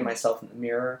talking to myself in the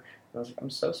mirror. And I was like, I'm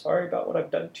so sorry about what I've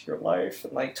done to your life.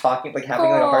 And like talking, like having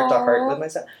like a heart to heart with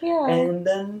myself. Yeah. And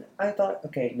then I thought,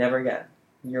 okay, never again.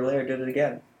 A year later, did it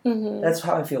again. That's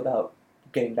how I feel about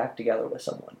getting back together with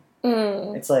someone.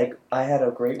 It's like I had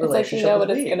a great relationship. It's like you know what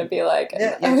it's going to be like.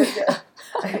 Yeah.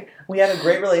 We had a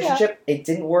great relationship. Yeah. It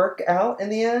didn't work out in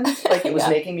the end. Like it was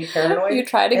making me paranoid. You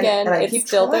tried again. And it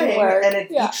still didn't work.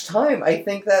 And each time I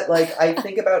think that like I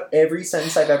think about every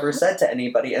sentence I've ever said to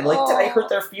anybody, and like did I hurt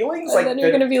their feelings? And like then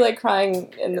you're going to be like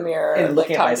crying in the mirror and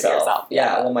looking like, at myself. Yourself.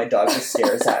 Yeah. Well, my dog just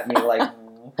stares at me like.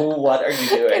 What are you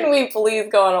doing? Can we please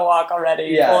go on a walk already?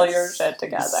 Yes. Pull your shit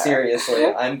together. Seriously,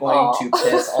 I'm going to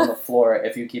piss on the floor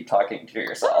if you keep talking to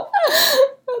yourself.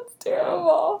 That's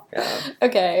terrible. Yeah.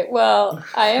 Okay, well,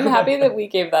 I am happy that we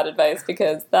gave that advice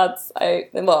because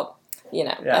and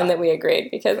that we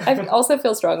agreed because I also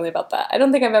feel strongly about that. I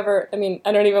don't think I've ever,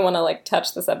 I don't even want to like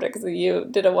touch the subject because you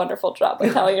did a wonderful job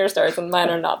of telling your stories and mine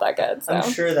are not that good. So.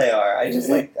 I'm sure they are. I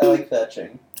like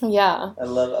kvetching. Yeah.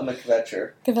 I'm a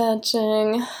kvetcher.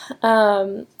 Kvetching.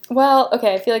 Well,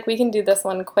 okay, I feel like we can do this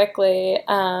one quickly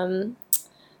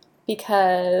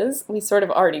because we sort of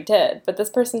already did. But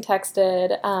this person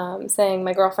texted saying,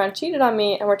 my girlfriend cheated on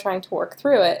me and we're trying to work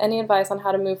through it. Any advice on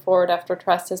how to move forward after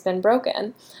trust has been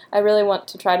broken? I really want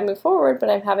to try to move forward, but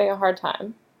I'm having a hard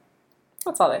time.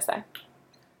 That's all they say.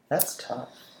 That's tough.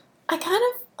 I kind of,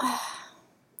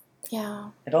 yeah.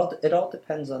 It all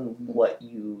depends on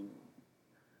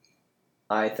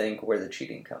I think where the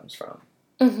cheating comes from.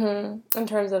 In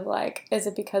terms of like, is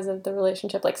it because of the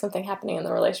relationship, like something happening in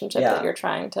the relationship that you're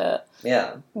trying to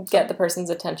get the person's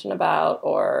attention about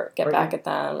or get back at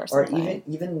them or something? Or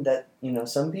even that,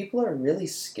 some people are really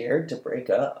scared to break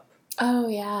up. Oh,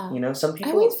 yeah. Some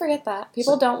people... I always forget that.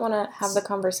 People don't want to have the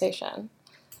conversation.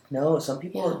 No, some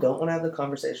people don't want to have the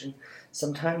conversation.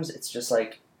 Sometimes it's just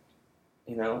like,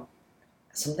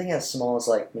 something as small as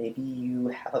like maybe you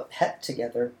have a pet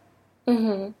together.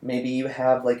 Maybe you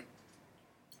have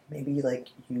maybe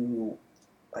you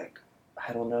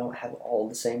I don't know, have all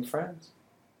the same friends.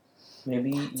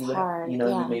 Maybe That's you hard.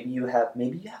 maybe you have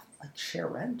like share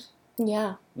rent.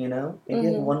 Yeah. Maybe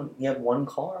you have one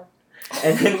car.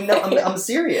 And no, I'm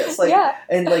serious.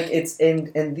 And like it's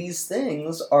and these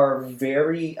things are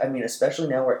very especially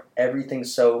now where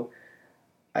everything's so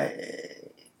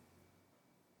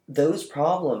those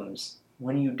problems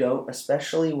when you don't,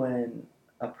 especially when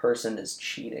a person is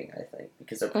cheating, I think,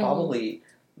 because they're probably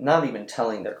not even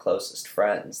telling their closest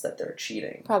friends that they're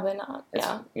cheating. Probably not.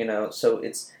 So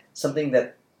it's something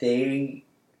that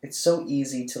it's so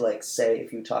easy to like say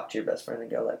if you talk to your best friend and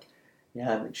go like,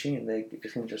 yeah, I'm cheating. They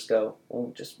can just go,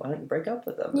 well, just why don't you break up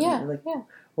with them? Yeah. And you're like,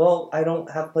 well, I don't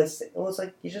have a place to stay. Well, it's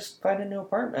like you just find a new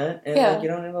apartment and like you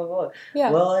don't have blah, blah, blah. Yeah.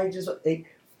 Well,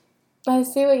 I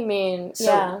see what you mean.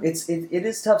 So it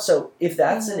is tough. So if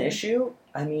that's an issue,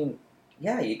 you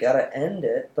gotta end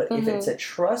it. But if it's a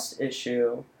trust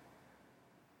issue,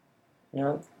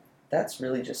 that's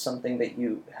really just something that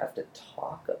you have to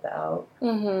talk about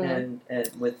and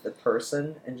with the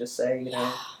person and just say,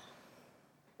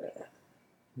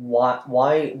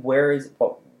 where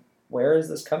is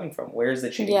this coming from? Where is the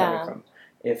cheating coming from?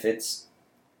 If it's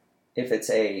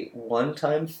a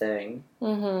one-time thing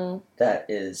that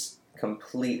is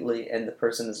completely, and the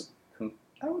person is,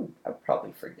 I'd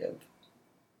probably forgive.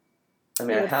 I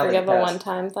have forgive a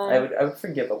one-time thing. I would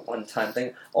forgive a one-time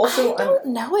thing. Also, I don't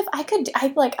know if I could.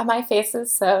 My face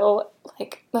is so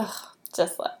like,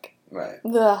 just like right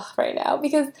now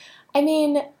because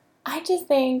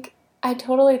I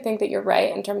totally think that you're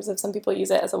right in terms of some people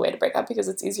use it as a way to break up because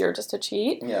it's easier just to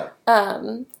cheat. Yeah.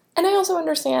 And I also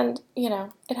understand,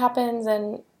 it happens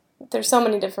and there's so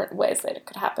many different ways that it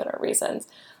could happen or reasons.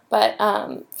 But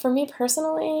for me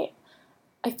personally,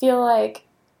 I feel like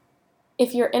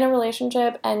if you're in a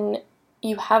relationship and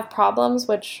you have problems,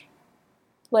 which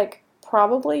like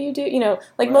probably you do. You know,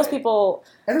 like most Right. people,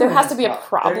 Everyone there has to be a there are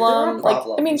problem. Like, I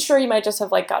mean, problems. sure, you might just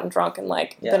have like gotten drunk and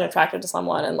like Yeah. been attracted to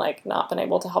someone and like not been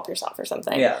able to help yourself or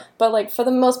something. Yeah. But like for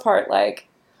the most part, like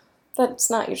that's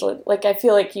not usually like I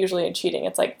feel like usually in cheating,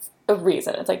 it's like a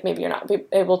reason. It's like maybe you're not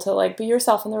able to like be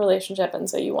yourself in the relationship, and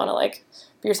so you want to like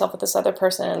be yourself with this other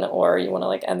person, or you want to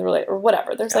like end the relationship or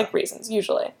whatever. There's like reasons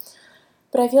usually.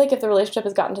 But I feel like if the relationship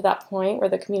has gotten to that point where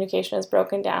the communication is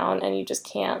broken down and you just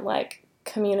can't like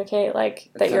communicate like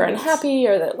that you're unhappy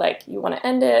or that like you want to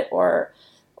end it or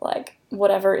like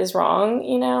whatever is wrong,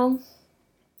 you know,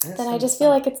 then I just feel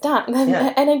like it's done.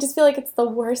 Yeah. And I just feel like it's the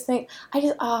worst thing. I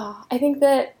think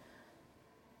that,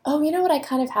 oh, you know what? I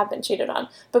kind of have been cheated on,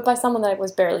 but by someone that I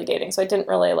was barely dating. So I didn't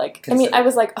really like, I mean, I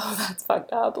was like, oh, that's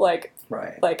fucked up. Like,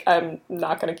 Right. like I'm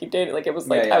not going to keep dating. Like it was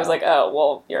like, Yeah, yeah. I was like, oh,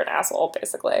 well, you're an asshole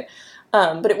basically.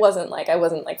 But it wasn't like, I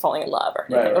wasn't like falling in love or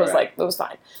anything. Right, it was right. like, it was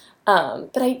fine.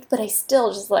 But I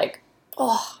still just like,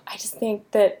 oh, I just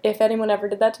think that if anyone ever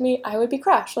did that to me, I would be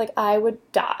crushed. Like I would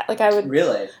die. Like I would,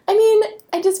 Really? I mean,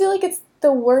 I just feel like it's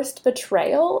the worst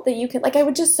betrayal that you can, like I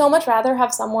would just so much rather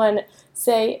have someone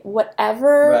say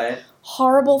whatever Right.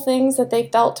 horrible things that they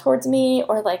felt towards me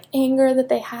or like anger that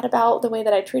they had about the way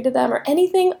that I treated them or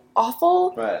anything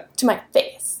awful Right. to my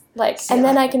face. Like, See, and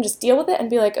then I can just deal with it and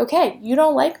be like, okay, you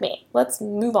don't like me. Let's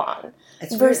move on.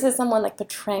 It's Versus weird. someone like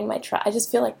betraying my trust. I just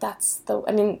feel like that's the,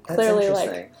 I mean, That's clearly like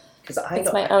interesting. 'Cause I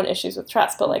it's don't- my own issues with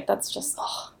trust, but like that's just,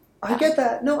 oh. I get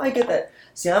that. No, I get that.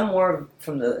 See, I'm more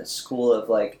from the school of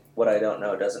like what I don't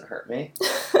know doesn't hurt me.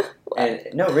 And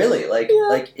no, really, like Yeah.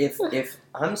 like if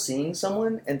I'm seeing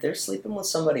someone and they're sleeping with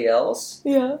somebody else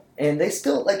Yeah. and they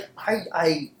still like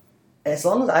I as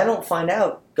long as I don't find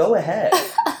out, go ahead.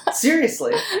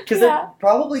 Seriously, because Yeah. they're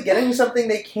probably getting something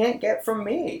they can't get from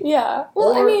me. Yeah.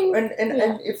 Well, I Or- mean, and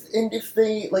if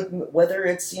they like whether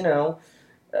it's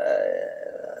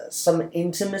some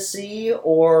intimacy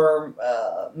or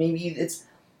maybe it's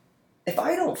if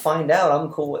I don't find out,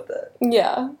 I'm cool with it.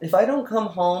 yeah. If I don't come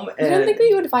home You and don't think that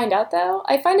you would find out, though?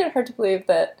 I find it hard to believe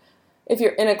that if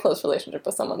you're in a close relationship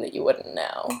with someone that you wouldn't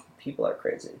know. people are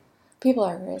crazy. People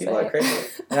are crazy. People are crazy,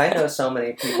 and I know so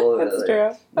many people. That's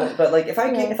that true. but like if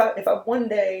I Yeah. can, if I one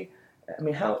day, I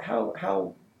mean, how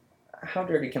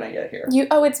dirty can I get here?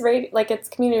 It's radio, like it's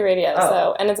community radio, Oh.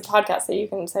 so and it's a podcast, so you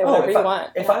can say whatever if you I-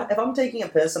 want. If I'm taking a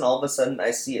piss and all of a sudden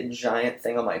I see a giant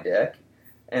thing on my dick,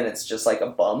 and it's just like a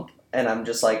bump, and I'm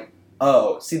just like,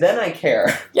 oh, see, then I care.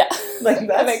 Yeah, Like, that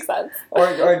that's- makes sense.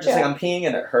 or just Yeah. like I'm peeing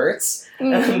and it hurts,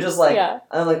 and Mhm. I'm just like, yeah,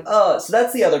 I'm like, oh, so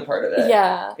that's the other part of it.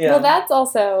 yeah. Yeah. Well,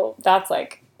 that's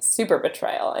like super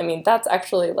betrayal. I mean, that's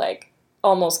actually like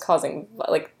almost causing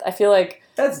like I feel like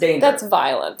That's dangerous. that's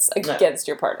violence against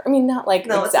your partner. I mean, not like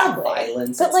no, exactly, it's not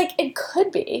violence. but it's, like it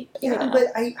could be. yeah, you know? but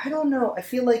I don't know. I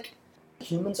feel like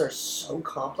humans are so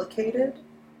complicated,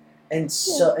 and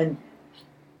and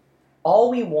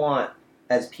all we want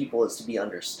as people is to be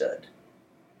understood,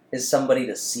 is somebody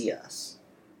to see us.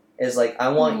 Is like I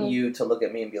want Mhm. you to look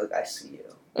at me and be like, I see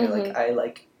you. You're like I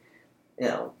like, you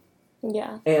know,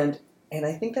 yeah. and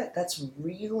I think that that's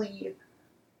really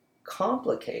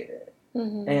complicated.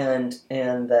 hmm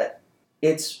and that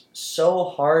it's so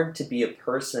hard to be a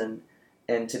person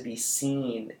and to be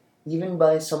seen even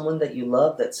by someone that you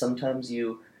love that sometimes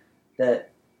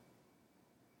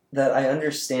that I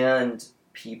understand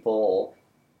people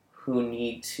who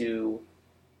need to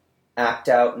act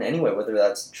out in any way, whether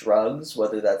that's drugs,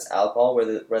 whether that's alcohol,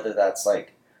 whether that's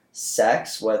like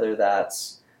sex, whether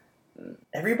that's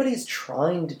everybody's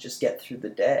trying to just get through the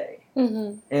day.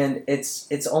 hmm And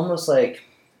it's almost like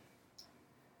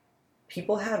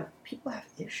people have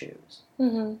issues.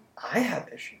 hmm I have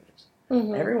issues.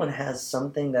 hmm Everyone has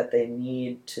something that they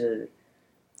need to,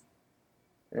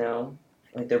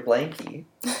 like they're blanky.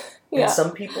 Yeah. And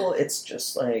some people, it's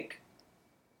just like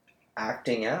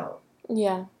acting out.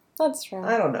 Yeah. That's true.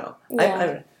 I don't know.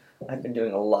 Yeah. I've been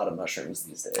doing a lot of mushrooms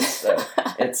these days, so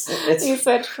it's You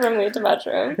switched from weed to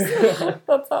mushrooms.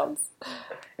 That sounds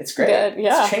it's great. good,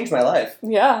 yeah. It's changed my life.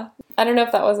 yeah. I don't know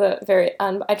if that was a very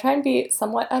I try and be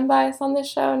somewhat unbiased on this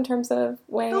show in terms of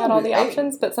weighing No, out all the hey,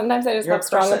 options, but sometimes I just you're have a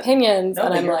strong person. opinions, No, and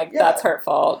but I'm you're- like, yeah. that's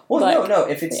hurtful. Well, like, no.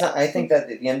 If it's yeah. not, I think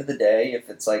that at the end of the day, if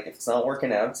it's not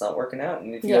working out, it's not working out.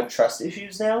 And if you Yeah. have trust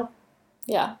issues now,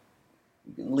 Yeah.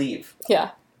 leave.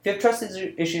 Yeah. If you have trust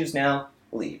issues now,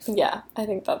 leave. Yeah. I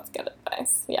think that's good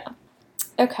advice. Yeah.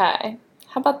 Okay.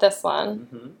 How about this one?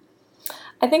 Mm-hmm.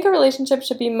 I think a relationship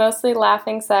should be mostly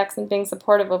laughing sex and being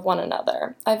supportive of one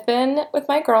another. I've been with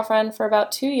my girlfriend for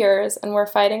about 2 years and we're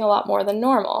fighting a lot more than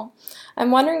normal. I'm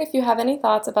wondering if you have any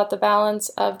thoughts about the balance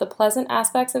of the pleasant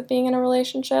aspects of being in a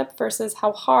relationship versus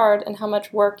how hard and how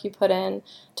much work you put in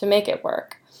to make it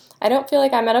work. I don't feel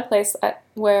like I'm at a place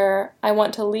where I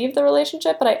want to leave the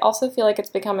relationship, but I also feel like it's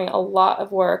becoming a lot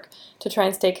of work to try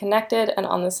and stay connected and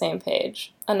on the same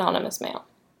page. Anonymous male.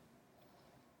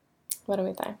 What do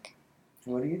we think?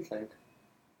 What do you think?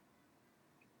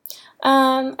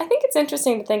 I think it's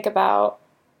interesting to think about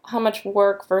how much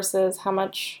work versus how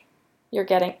much you're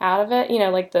getting out of it. You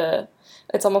know, like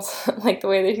it's almost like the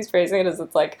way that he's phrasing it is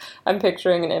it's like I'm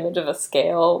picturing an image of a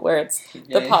scale where it's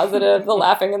the positive, the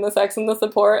laughing and the sex and the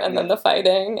support, and then the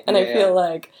fighting. And I feel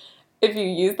like if you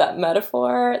use that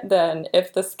metaphor, then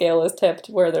if the scale is tipped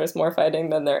where there's more fighting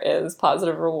than there is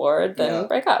positive reward, then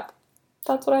break up.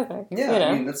 That's what I think. Yeah, you know?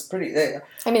 I mean, that's pretty...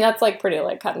 I mean, that's like pretty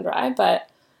like cut and dry, but...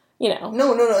 You know.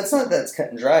 No, it's not that it's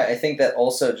cut and dry. I think that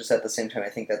also, just at the same time, I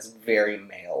think that's very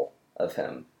male of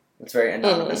him. It's very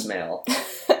anonymous male.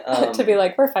 To be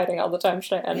like, we're fighting all the time,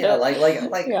 should I end it? Like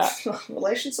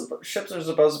relationships are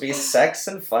supposed to be sex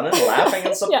and fun and laughing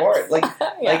and support.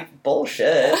 Like,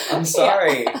 bullshit. I'm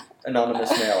sorry, anonymous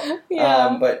male.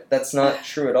 Yeah. But that's not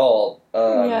true at all.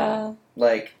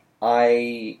 Like,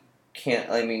 I can't,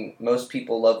 I mean, most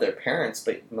people love their parents,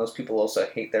 but most people also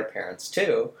hate their parents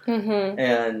too. Mm-hmm.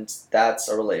 And that's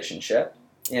a relationship,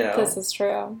 you know. This is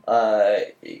true.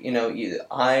 You know,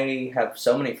 I have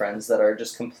so many friends that are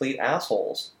just complete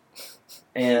assholes.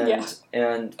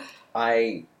 And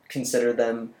I consider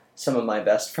them some of my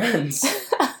best friends.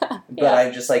 But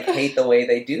I just, like, hate the way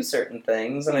they do certain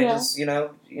things, and I just, you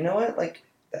know what, like,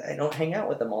 I don't hang out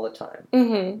with them all the time,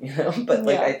 you know. But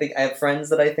like, I think I have friends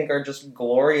that I think are just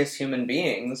glorious human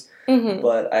beings.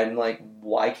 But I'm like,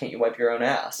 why can't you wipe your own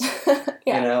ass?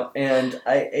 You know, and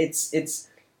it's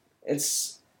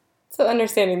so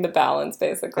understanding the balance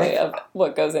basically of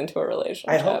what goes into a relationship.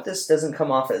 I hope this doesn't come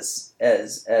off as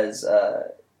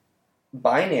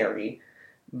binary,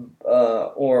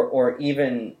 or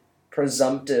even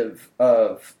presumptive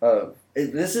of.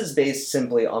 This is based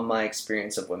simply on my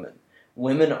experience of women.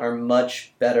 Women are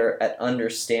much better at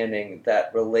understanding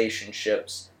that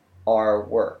relationships are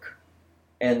work.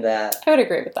 And that... I would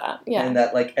agree with that, yeah. And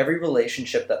that, like, every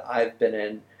relationship that I've been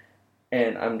in,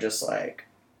 and I'm just like,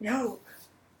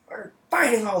 we're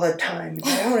fighting all the time,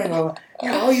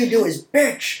 all you do is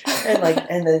bitch!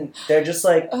 And then they're just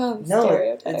like,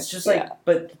 no, it's just like,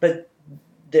 but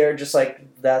they're just like,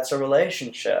 that's a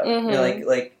relationship. You know,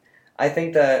 like, I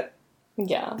think that...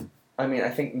 Yeah. I mean, I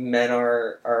think men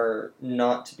are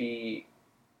not to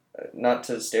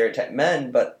stereotype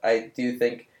men, but I do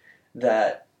think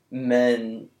that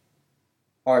men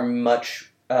are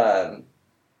much better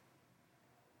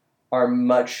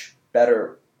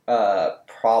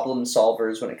problem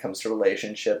solvers when it comes to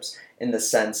relationships, in the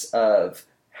sense of,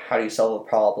 how do you solve a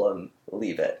problem?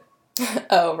 Leave it.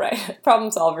 Oh, right. Problem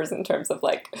solvers in terms of,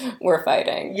 like, we're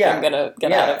fighting. Yeah. I'm going to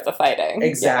get out of the fighting.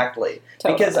 Exactly. Yeah,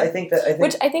 totally. Because I think...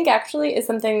 Which I think actually is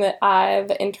something that I've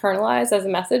internalized as a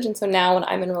message. And so now when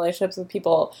I'm in relationships with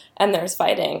people and there's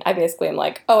fighting, I basically am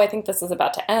like, oh, I think this is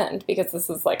about to end, because this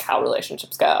is, like, how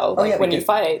relationships go. Like, when you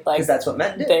fight, like... Because that's what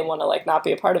men do. They want to, like, not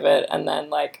be a part of it. And then,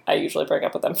 like, I usually break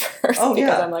up with them first.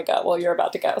 Because I'm like, oh, well, you're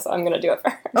about to go, so I'm going to do it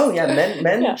first. Oh, yeah.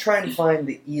 Men try and find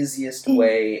the easiest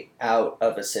way out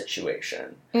of a situation.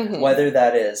 Whether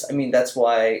that is, I mean, that's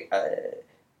why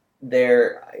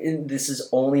this is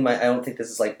only I don't think this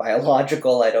is, like,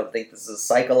 biological, I don't think this is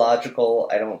psychological,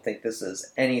 I don't think this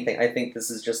is anything, I think this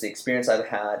is just the experience I've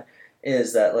had,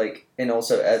 is that, like, and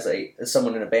also as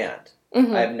someone in a band,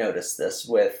 I've noticed this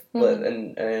with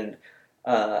and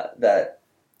that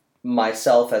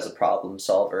myself as a problem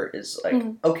solver is like,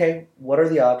 okay, what are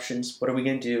the options, what are we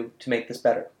going to do to make this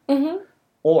better?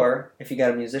 Or, if you got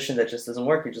a musician that just doesn't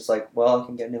work, you're just like, well, I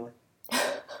can get a new one.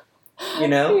 You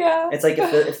know? Yeah. It's like,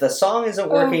 if the song isn't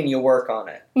working, you work on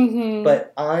it.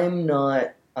 But I'm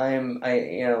not,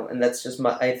 you know, and that's just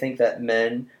I think that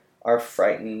men are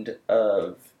frightened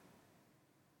of,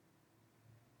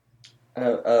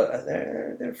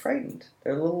 they're frightened.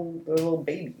 They're little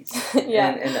babies.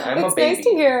 Yeah. And I'm it's a baby. Nice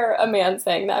to hear a man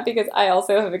saying that, because I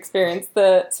also have experienced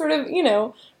the sort of, you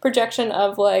know, projection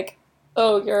of, like,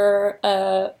 oh, you're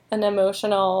an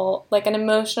emotionally,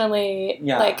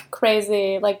 like,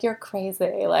 crazy, like, you're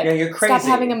crazy, like, you're crazy. Stop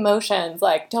having emotions,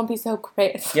 like, don't be so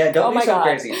crazy. Yeah, don't be so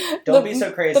crazy. Don't be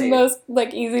so crazy. The most,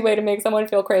 like, easy way to make someone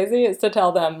feel crazy is to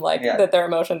tell them, like, that their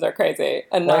emotions are crazy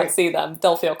and not see them.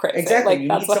 They'll feel crazy. Exactly. Like, you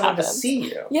that's need what someone happens. to see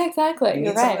you. Yeah, exactly. You You're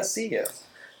need someone right. to see you.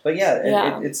 But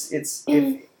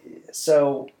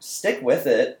so stick with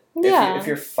it. If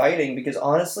you're fighting, because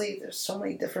honestly, there's so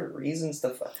many different reasons to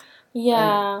fight.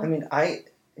 Yeah. I mean,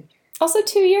 Also,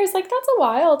 2 years, like, that's a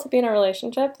while to be in a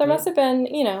relationship. There must have been,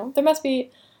 you know, there must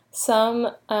be some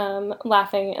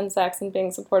laughing and sex and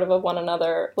being supportive of one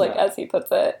another, like as he puts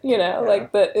it,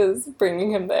 like that is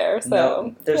bringing him there. So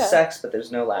no, there's sex, but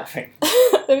there's no laughing.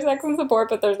 There's sex and support,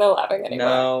 but there's no laughing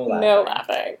anymore. No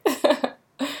laughing.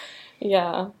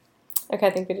 Yeah. Okay, I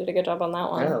think we did a good job on that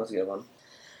one. Yeah, that was a good one.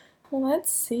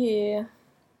 Let's see.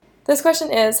 This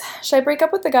question is, should I break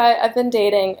up with the guy I've been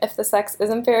dating if the sex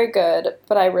isn't very good,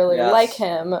 but I really like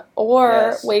him?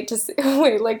 Or wait to see,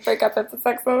 break up if the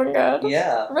sex isn't good?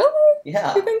 Yeah. Really?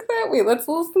 Yeah. You think that? Wait, let's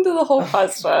listen to the whole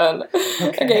question.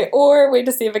 Okay, or wait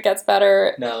to see if it gets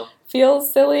better. No.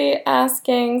 Feels silly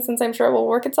asking, since I'm sure it will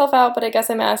work itself out, but I guess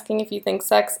I'm asking if you think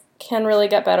sex can really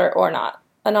get better or not.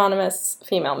 Anonymous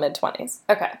female, mid-20s.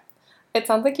 Okay. It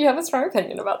sounds like you have a strong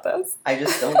opinion about this. I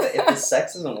just don't. If the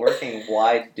sex isn't working,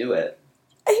 why do it?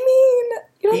 I mean,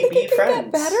 you don't think it can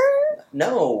get better?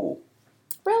 No.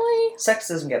 Really? Sex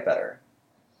doesn't get better.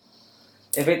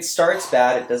 If it starts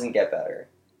bad, it doesn't get better.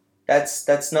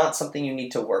 That's not something you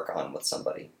need to work on with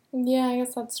somebody. Yeah, I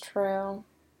guess that's true.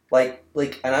 And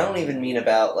I don't even mean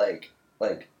about I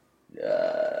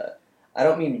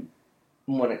don't mean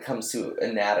when it comes to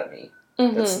anatomy.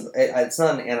 Mm-hmm. It's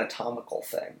not an anatomical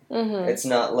thing. Mm-hmm. It's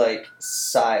not like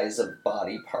size of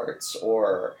body parts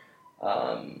or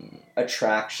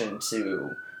attraction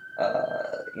to,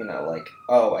 I like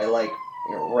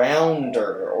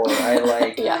rounder or I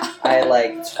like I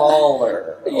like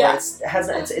taller. Yeah. Or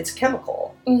it's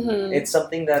chemical. Mm-hmm. It's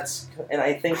something that's, and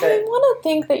I think I want to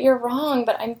think that you're wrong,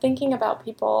 but I'm thinking about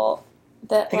people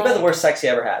that think about the worst sex you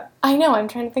ever had. I know. I'm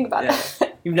trying to think about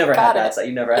it. You've never had bad sex.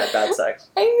 You've never had bad sex.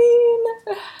 I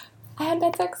mean, I had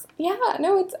bad sex. Yeah,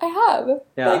 no, I have.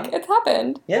 Yeah. It's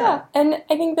happened. Yeah. And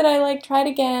I think that I tried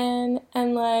again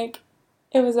and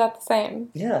it was about the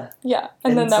same. Yeah. Yeah.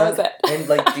 And then that was it. And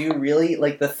do you really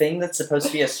the thing that's supposed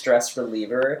to be a stress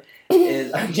reliever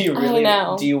is do you really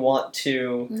do you want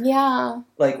to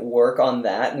work on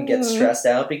that and get stressed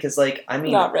out? Because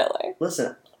not really.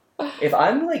 Listen, if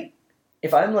I'm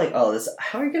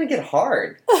how are you gonna get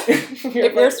hard? if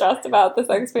you're stressed about the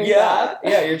sex being bad.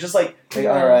 Yeah, you're just all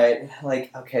right,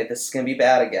 okay, this is gonna be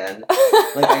bad again.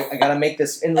 I gotta make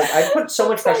this, and I put so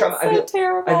much pressure on. I'd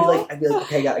be like,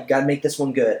 okay, I gotta make this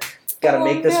one good. Gotta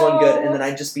make this one good, and then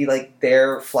I'd just be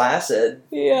there flaccid,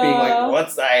 being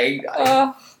what's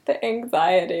that? The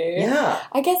anxiety. Yeah,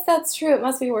 I guess that's true. It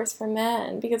must be worse for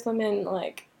men because women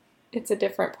it's a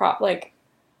different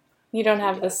you don't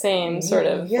have the same sort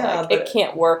of, it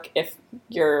can't work if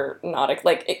you're not,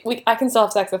 I can still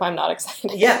have sex if I'm not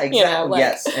excited. Yeah, exactly,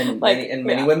 yes, and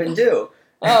many women do.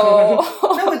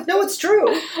 Oh. No, it's true.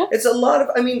 It's a lot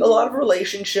of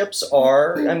relationships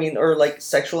are, or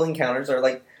sexual encounters are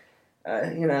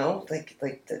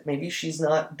maybe she's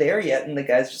not there yet, and the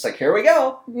guy's just here we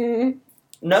go. Mm-hmm.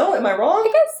 No, am I wrong?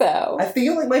 I guess so. I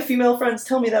feel like my female friends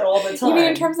tell me that all the time. You mean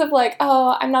in terms of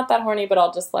I'm not that horny, but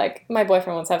I'll just my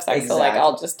boyfriend wants to have sex, so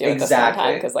I'll just do it this one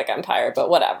time because I'm tired,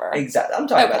 but whatever. Exactly. I'm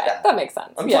talking about that. That makes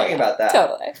sense. I'm talking about that.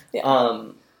 Totally.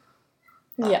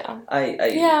 Yeah.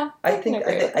 I think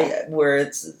where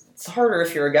it's harder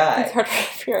if you're a guy. It's harder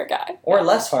if you're a guy. Or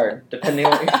less hard, depending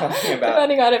on what you're talking about.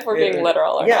 Depending on if we're being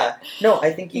literal or not. No,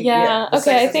 I think you...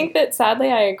 Okay, I think that,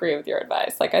 sadly, I agree with your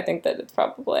advice. I think that it's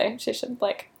probably... She should,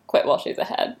 quit while she's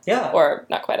ahead. Yeah. Or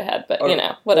not quite ahead, but,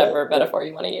 whatever metaphor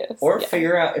you want to use. Or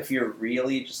figure out if you're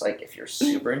really just, if you're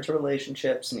super into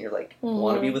relationships and you're,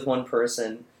 want to be with one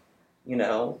person,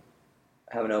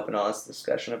 have an open, honest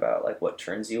discussion about, what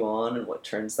turns you on and what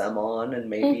turns them on,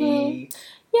 and maybe... Mm-hmm.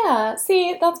 Yeah,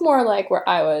 see, that's more where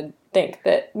I would think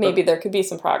that maybe there could be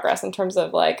some progress in terms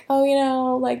of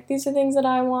these are things that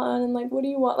I want, and what do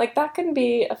you want? That can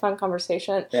be a fun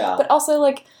conversation. Yeah. But also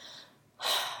I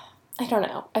don't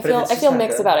know. I feel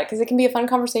mixed about it because it can be a fun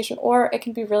conversation or it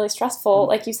can be really stressful,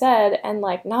 like you said, and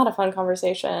not a fun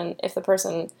conversation if the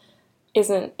person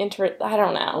isn't I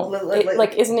don't know,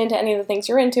 isn't into any of the things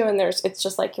you're into, and it's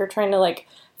just you're trying to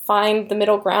find the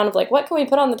middle ground of what can we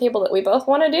put on the table that we both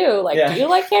want to do? Do you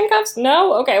like handcuffs?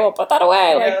 No? Okay, well put that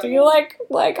away. Do you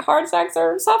like hard sex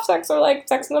or soft sex or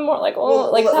sex in the morning?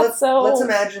 Let's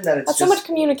imagine that it's that's so much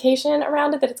communication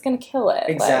around it that it's gonna kill it.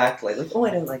 Exactly. I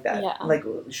didn't like that. Yeah.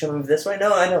 Should I move this way?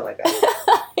 No, I don't like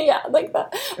that. Yeah, like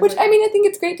that. Which I think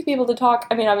it's great to be able to talk.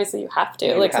 Obviously you have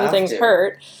to. Some things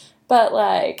hurt. But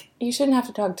you shouldn't have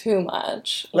to talk too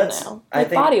much.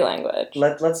 Body language.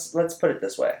 Let's put it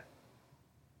this way.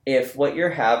 If what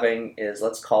you're having is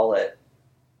what's a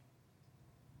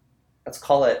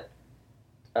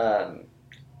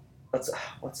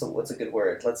good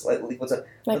word?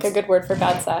 A good word for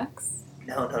bad sex?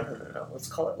 No. Let's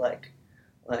call it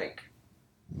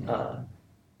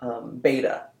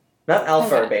beta. Not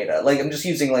alpha or Okay. beta. Like, I'm just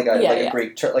using like a Yeah.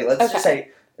 Greek term. Like, let's Okay. just say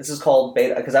this is called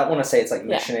beta because I want to say it's like Yeah.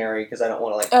 missionary because I don't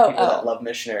want to like Oh, people that oh. love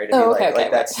missionary to be Oh, like okay,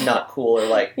 like that's right. not cool or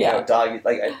like Yeah. you know dog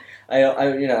like I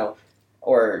you know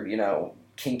or you know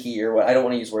kinky or what. I don't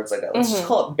want to use words like that. Let's just Mhm.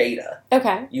 call it beta.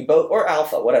 Okay. You both or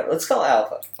alpha, whatever. Let's call it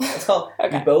alpha. Let's call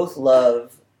Okay. you both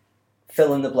love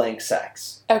fill in the blank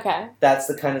sex. Okay. That's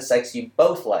the kind of sex you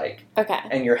both like, Okay.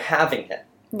 and you're having it,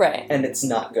 Right. and it's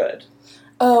not good.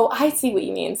 Oh, I see what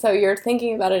you mean. So you're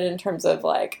thinking about it in terms of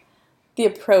like the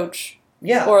approach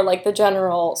Yeah. or like the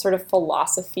general sort of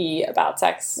philosophy about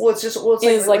sex Well, it's is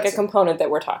like a let's- component that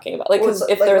we're talking about. Like, Well, because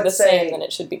it's if like, they're the let's say- same, then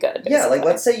it should be good. Yeah, like basically.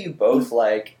 let's say you both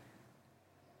like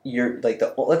you're like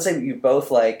the let's say you both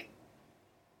like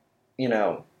you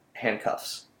know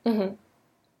handcuffs. Mhm.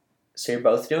 So you're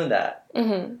both doing that.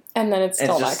 Mm-hmm. And then it's And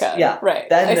still just- not good. yeah, Right.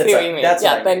 then I it's see what like- you mean. that's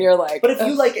what Yeah, I then mean. you're like. But if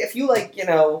you like you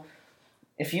know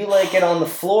if you like it on the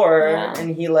floor Yeah.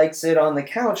 and he likes it on the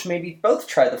couch, maybe both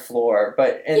try the floor,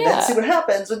 but and Yeah. then see what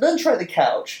happens, and then try the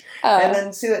couch, and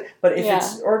then see that. But if Yeah.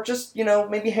 it's or just you know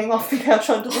maybe hang off the couch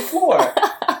onto the floor.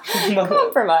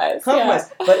 compromise.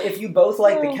 Compromise. But if you both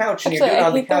like the couch and Actually, you're doing it I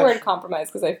on the hate the couch, word compromise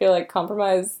because I feel like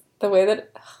compromise, the way that.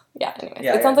 Yeah, anyways.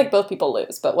 Yeah, it sounds yeah. like both people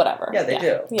lose, but whatever. Yeah, they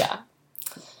do. Yeah.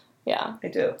 Yeah. I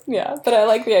do. Yeah. But I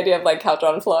like the idea of like couch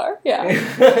on floor. Yeah.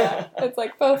 Yeah. It's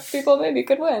like both people maybe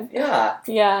could win. Yeah.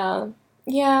 Yeah.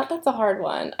 Yeah, that's a hard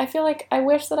one. I feel like I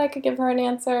wish that I could give her an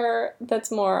answer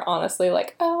that's more honestly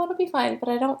like, oh, it'll be fine, but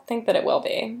I don't think that it will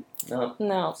be. No.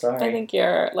 No. Sorry. I think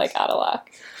you're like out of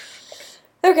luck.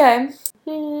 Okay.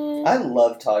 I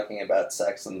love talking about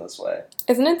sex in this way.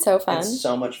 Isn't it so fun? It's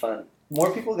so much fun.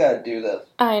 More people gotta do this.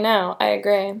 I know. I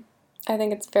agree. I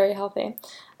think it's very healthy.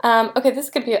 Okay, this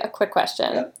could be a quick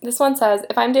question. Yep. This one says,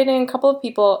 if I'm dating a couple of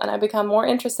people and I become more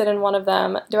interested in one of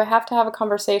them, do I have to have a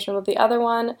conversation with the other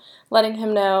one, letting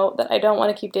him know that I don't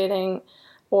want to keep dating?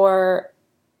 Or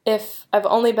if I've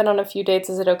only been on a few dates,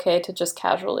 is it okay to just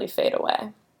casually fade away?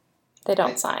 They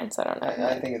don't sign, so I don't know.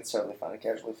 I think it's totally fun to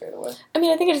casually fade away. I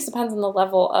mean, I think it just depends on the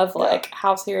level of, Yeah. like,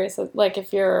 how serious, like,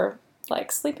 if you're,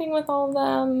 like, sleeping with all of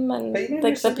them and, But even if like,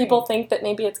 you're the sleeping- people think that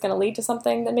maybe it's going to lead to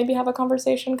something, then maybe have a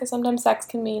conversation, because sometimes sex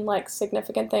can mean, like,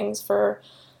 significant things for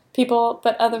people,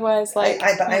 but otherwise, like,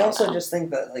 I don't also know. just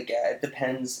think that like it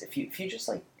depends if you just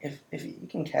like if you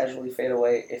can casually fade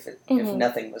away if Mhm.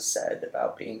 nothing was said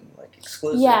about being like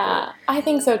exclusive. Yeah, I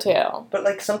think so, too. But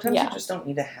like sometimes Yeah. you just don't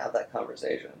need to have that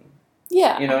conversation.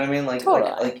 Yeah. You know what I mean? Like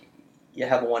Totally. like you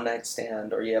have a one night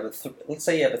stand or you have let's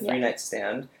say you have a Yeah. 3-night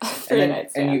stand Three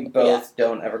nights. and you both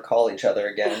don't ever call each other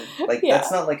again. Like Yeah.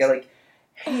 that's not like a like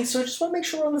hey, so I just want to make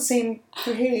sure we're on the same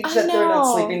page I that they're not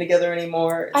know. sleeping together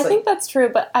anymore. It's I like, think that's true,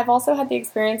 but I've also had the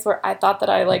experience where I thought that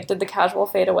I, like, did the casual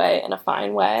fade away in a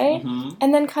fine way. Mhm.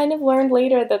 And then kind of learned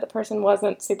later that the person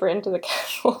wasn't super into the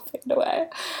casual fade away.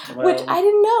 Well, Which I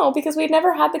didn't know because we'd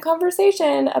never had the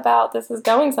conversation about this is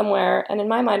going somewhere, and in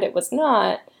my mind it was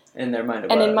not, in their mind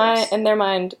it and was. in their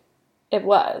mind it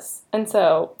was, and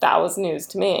so that was news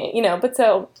to me, you know. But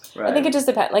so Right. I think it just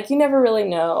depends. Like you never really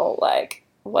know like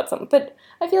what's on, but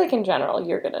I feel like in general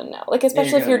you're gonna know. Like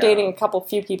especially if gonna you're dating know. a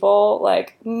few people,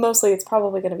 like mostly it's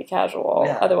probably gonna be casual.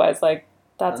 Yeah. Otherwise, like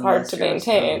that's hard Unless to you're a-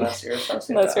 maintain. Unless you're a sociopath.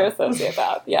 Unless you're a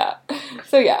sociopath, yeah.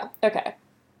 So yeah, okay.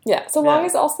 Yeah, so long Yeah.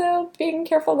 as also being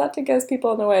careful not to ghost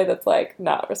people in a way that's like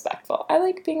not respectful. I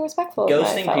like being respectful of my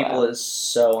Ghosting people is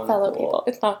so fellow uncool. people.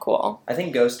 It's not cool. I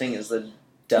think ghosting is the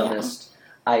dumbest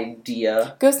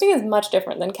idea. Ghosting is much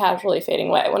different than casually fading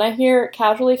away. When I hear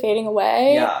casually fading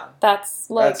away, Yeah. that's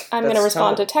like I'm gonna that's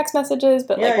respond to text messages,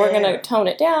 but like Yeah, we're yeah, gonna yeah. tone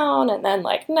it down, and then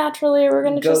like naturally we're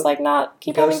gonna just like not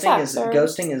keep having sex. Or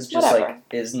Ghosting is just whatever. like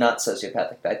is not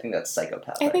sociopathic. I think that's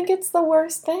psychopathic. I think it's the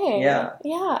worst thing. Yeah.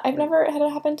 Yeah. I've never had it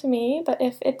happen to me, but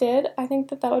if it did, I think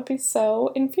that that would be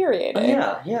so infuriating.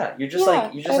 Yeah. You're just Yeah, I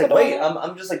like would wait, wanna-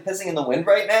 I'm just like pissing in the wind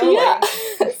right now. Yeah.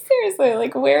 Like, Seriously,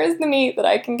 like where is the meat that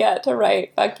I can get to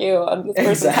write "fuck you" on this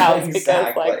person's Exactly, house because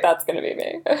exactly. like that's gonna be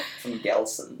me from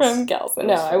Gelson's. from Gelson.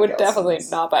 No, It's I from would definitely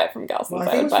Gelson's. not buy it from Gelson's. Well, I I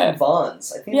think it would was buy from it.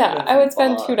 Bonds. I think Yeah, I would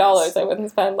spend $2. I wouldn't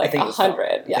spend I like think it was Bonds. $100.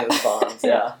 I think Yeah. it was Bonds.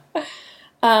 Yeah.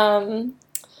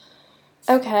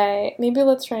 Okay, maybe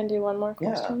let's try and do one more Yeah.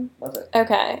 question. Love it.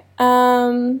 Okay.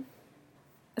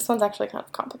 This one's actually kind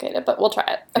of complicated, but we'll try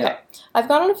it. Okay. Yeah. I've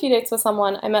gone on a few dates with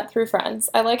someone I met through friends.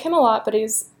 I like him a lot, but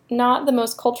he's not the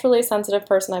most culturally sensitive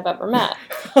person I've ever met.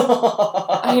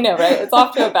 I know, right? It's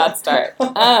off to a bad start.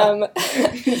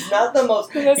 He's not the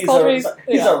most. He's yeah.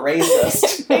 a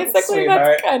racist. Basically, sweetheart.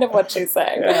 that's kind of what she's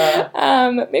saying. Yeah.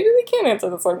 Maybe we can answer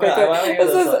this one quickly.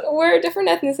 We're different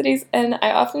ethnicities, and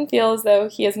I often feel as though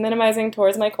he is minimizing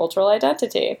towards my cultural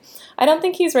identity. I don't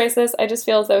think he's racist. I just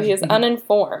feel as though he is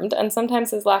uninformed, and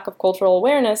sometimes his lack of cultural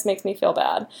awareness makes me feel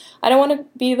bad. I don't want to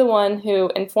be the one who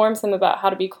informs him about how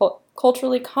to be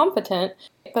culturally competent,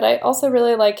 but I also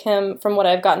really like him from what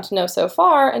I've gotten to know so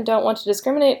far and don't want to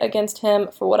discriminate against him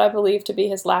for what I believe to be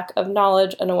his lack of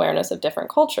knowledge and awareness of different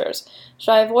cultures.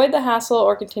 Should I avoid the hassle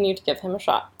or continue to give him a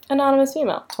shot? Anonymous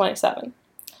female, 27.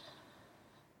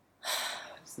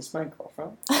 Is this my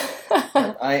girlfriend?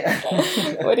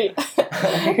 What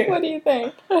do you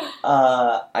think?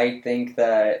 I think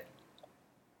that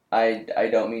I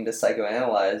don't mean to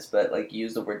psychoanalyze, but like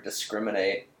use the word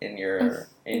discriminate in your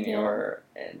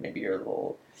and maybe you're a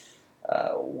little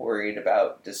worried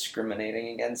about discriminating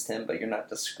against him, but you're not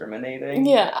discriminating.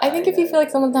 Yeah, I think if you feel like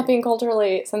someone's not being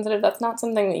culturally sensitive, that's not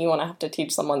something that you want to have to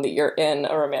teach someone that you're in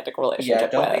a romantic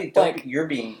relationship with. I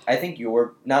think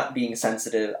you're not being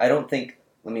sensitive. I don't think.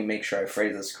 Let me make sure I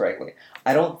phrase this correctly.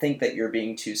 I don't think that you're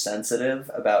being too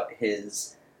sensitive about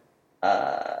his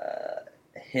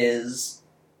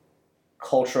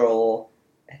cultural,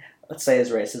 let's say his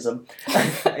racism.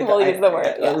 We'll use the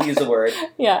word. We'll use the word.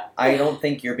 Yeah. I don't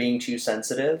think you're being too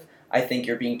sensitive. I think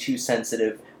you're being too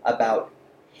sensitive about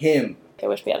him. I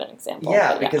wish we had an example.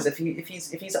 Yeah, because if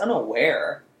he's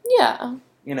unaware. Yeah.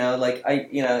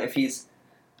 If he's,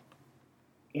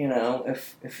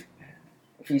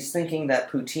 if he's thinking that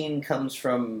poutine comes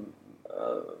from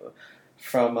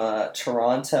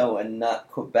Toronto and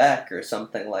not Quebec or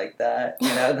something like that,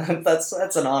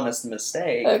 that's an honest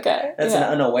mistake. Okay. That's an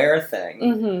unaware thing.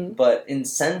 Mm-hmm. But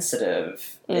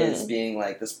insensitive is being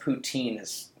like, this poutine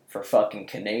is for fucking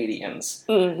Canadians.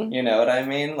 Mm. You know what I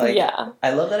mean? Like, yeah.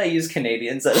 I love that I use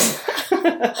Canadians as...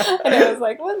 And I was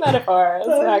like, what metaphor is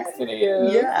Max going to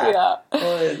use? Yeah. Well,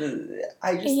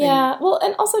 well,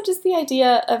 and also just the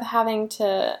idea of having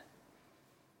to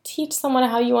teach someone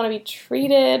how you want to be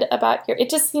treated about it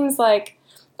just seems like,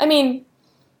 I mean,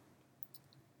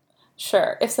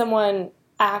 sure, if someone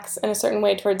acts in a certain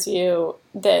way towards you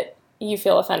that you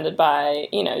feel offended by,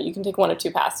 you can take one of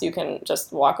two paths. You can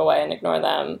just walk away and ignore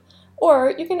them.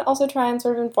 Or you can also try and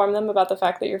sort of inform them about the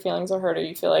fact that your feelings are hurt, or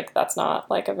you feel like that's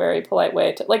not, like, a very polite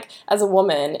way to, like, as a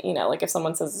woman, like, if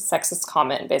someone says a sexist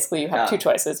comment, basically you have two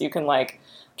choices. You can, like,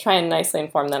 try and nicely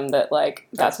inform them that, like,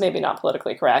 that's maybe not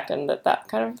politically correct and that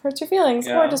kind of hurts your feelings,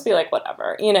 or just be like,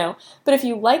 whatever, But if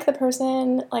you like the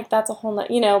person, like, that's a whole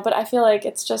but I feel like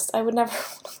it's just, I would never,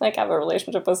 like, have a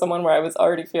relationship with someone where I was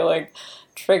already feeling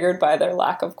triggered by their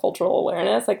lack of cultural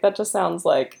awareness. Like, that just sounds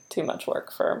like too much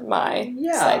work for my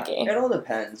psyche. It all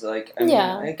depends. Like, I mean,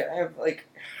 I have, like,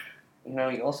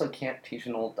 you also can't teach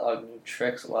an old dog new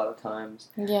tricks a lot of times.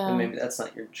 Yeah. And maybe that's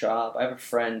not your job. I have a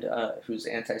friend who's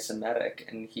anti-Semitic,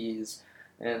 and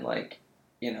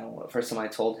first time I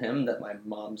told him that my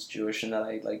mom's Jewish and that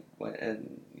I, like,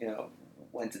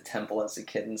 went to temple as a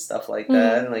kid and stuff like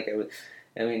that, and, like,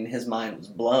 his mind was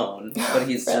blown, but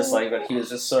he's just like, but he was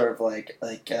just sort of like,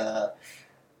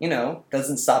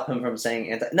 doesn't stop him from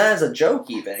saying not as a joke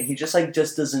even. He just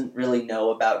doesn't really know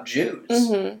about Jews.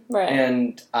 Mm-hmm. Right.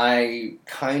 And I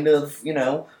kind of,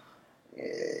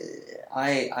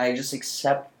 I just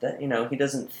accept that, he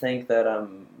doesn't think that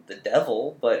I'm the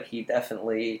devil, but he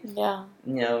definitely,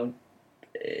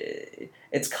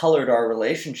 it's colored our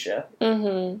relationship.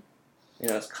 Mm-hmm.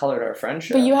 It's colored our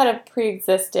friendship. But you had a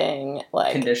pre-existing,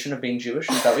 like... condition of being Jewish?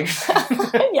 Is that what you're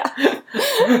saying? Yeah.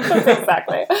 That's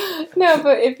exactly. No,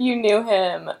 but if you knew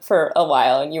him for a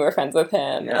while and you were friends with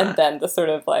him, and then the sort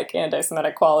of, like,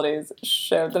 anti-Semitic qualities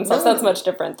showed themselves, that's much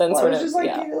different than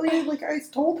I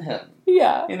told him.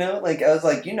 Yeah. Like, I was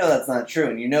like, that's not true,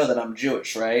 and you know that I'm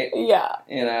Jewish, right? Yeah.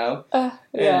 Yeah.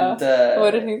 And,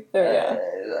 what did he say?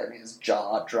 His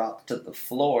jaw dropped to the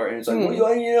floor, and he's like,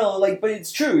 well, but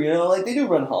it's true, like, they do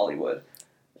run Hollywood.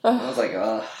 And I was like,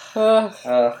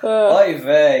 oy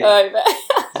vey.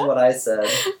 That's what I said.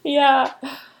 Yeah.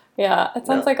 Yeah, it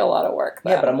sounds like a lot of work, though.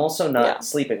 Yeah, but I'm also not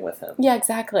sleeping with him. Yeah,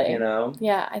 exactly.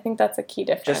 Yeah, I think that's a key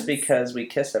difference. Just because we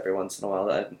kiss every once in a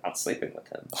while, I'm not sleeping with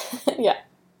him. Yeah.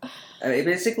 I mean,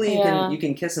 basically, you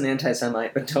can kiss an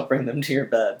anti-Semite, but don't bring them to your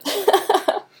bed.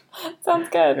 Sounds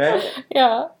good. Right?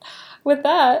 Yeah. with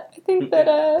that, I think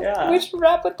that we should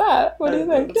wrap with that. What do you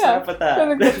think? Let's wrap with that. I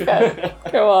think that's good.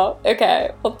 Cool.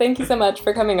 Okay. Well, thank you so much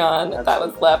for coming on. Absolutely. That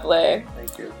was lovely.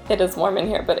 Thank you. It is warm in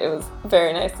here, but it was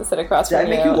very nice to sit across Did I from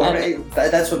make you warm? and-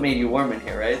 That's what made you warm in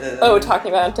here, right?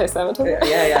 talking about anti-Semitism?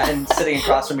 Yeah, and sitting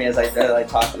across from me as I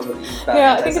talk about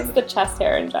Yeah, I think it's the chest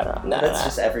hair in general. No, That's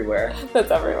just everywhere.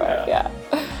 That's everywhere, yeah.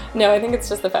 No, I think it's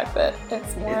just the fact that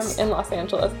it's warm in Los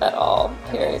Angeles at all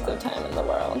periods of time in the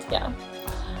world, yeah.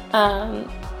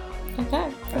 Okay, I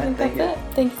think that's it.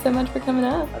 Thank you so much for coming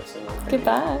up. Absolutely.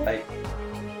 Goodbye. Bye.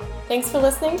 Thanks for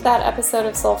listening to that episode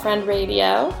of Soul Friend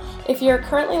Radio. If you're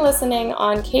currently listening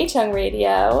on K-Chung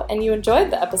Radio and you enjoyed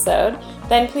the episode,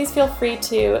 then please feel free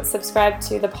to subscribe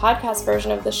to the podcast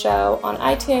version of the show on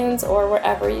iTunes or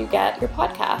wherever you get your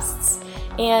podcasts.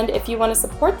 And if you want to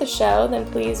support the show, then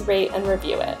please rate and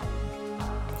review it.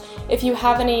 If you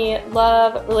have any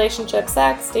love, relationship,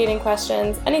 sex, dating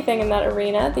questions, anything in that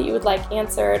arena that you would like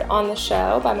answered on the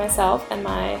show by myself and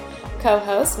my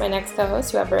co-host, my next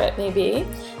co-host, whoever it may be,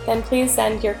 then please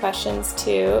send your questions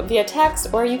via text,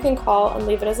 or you can call and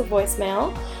leave it as a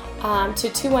voicemail to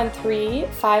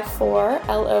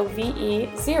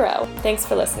 213-54-LOVE0. Thanks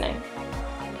for listening.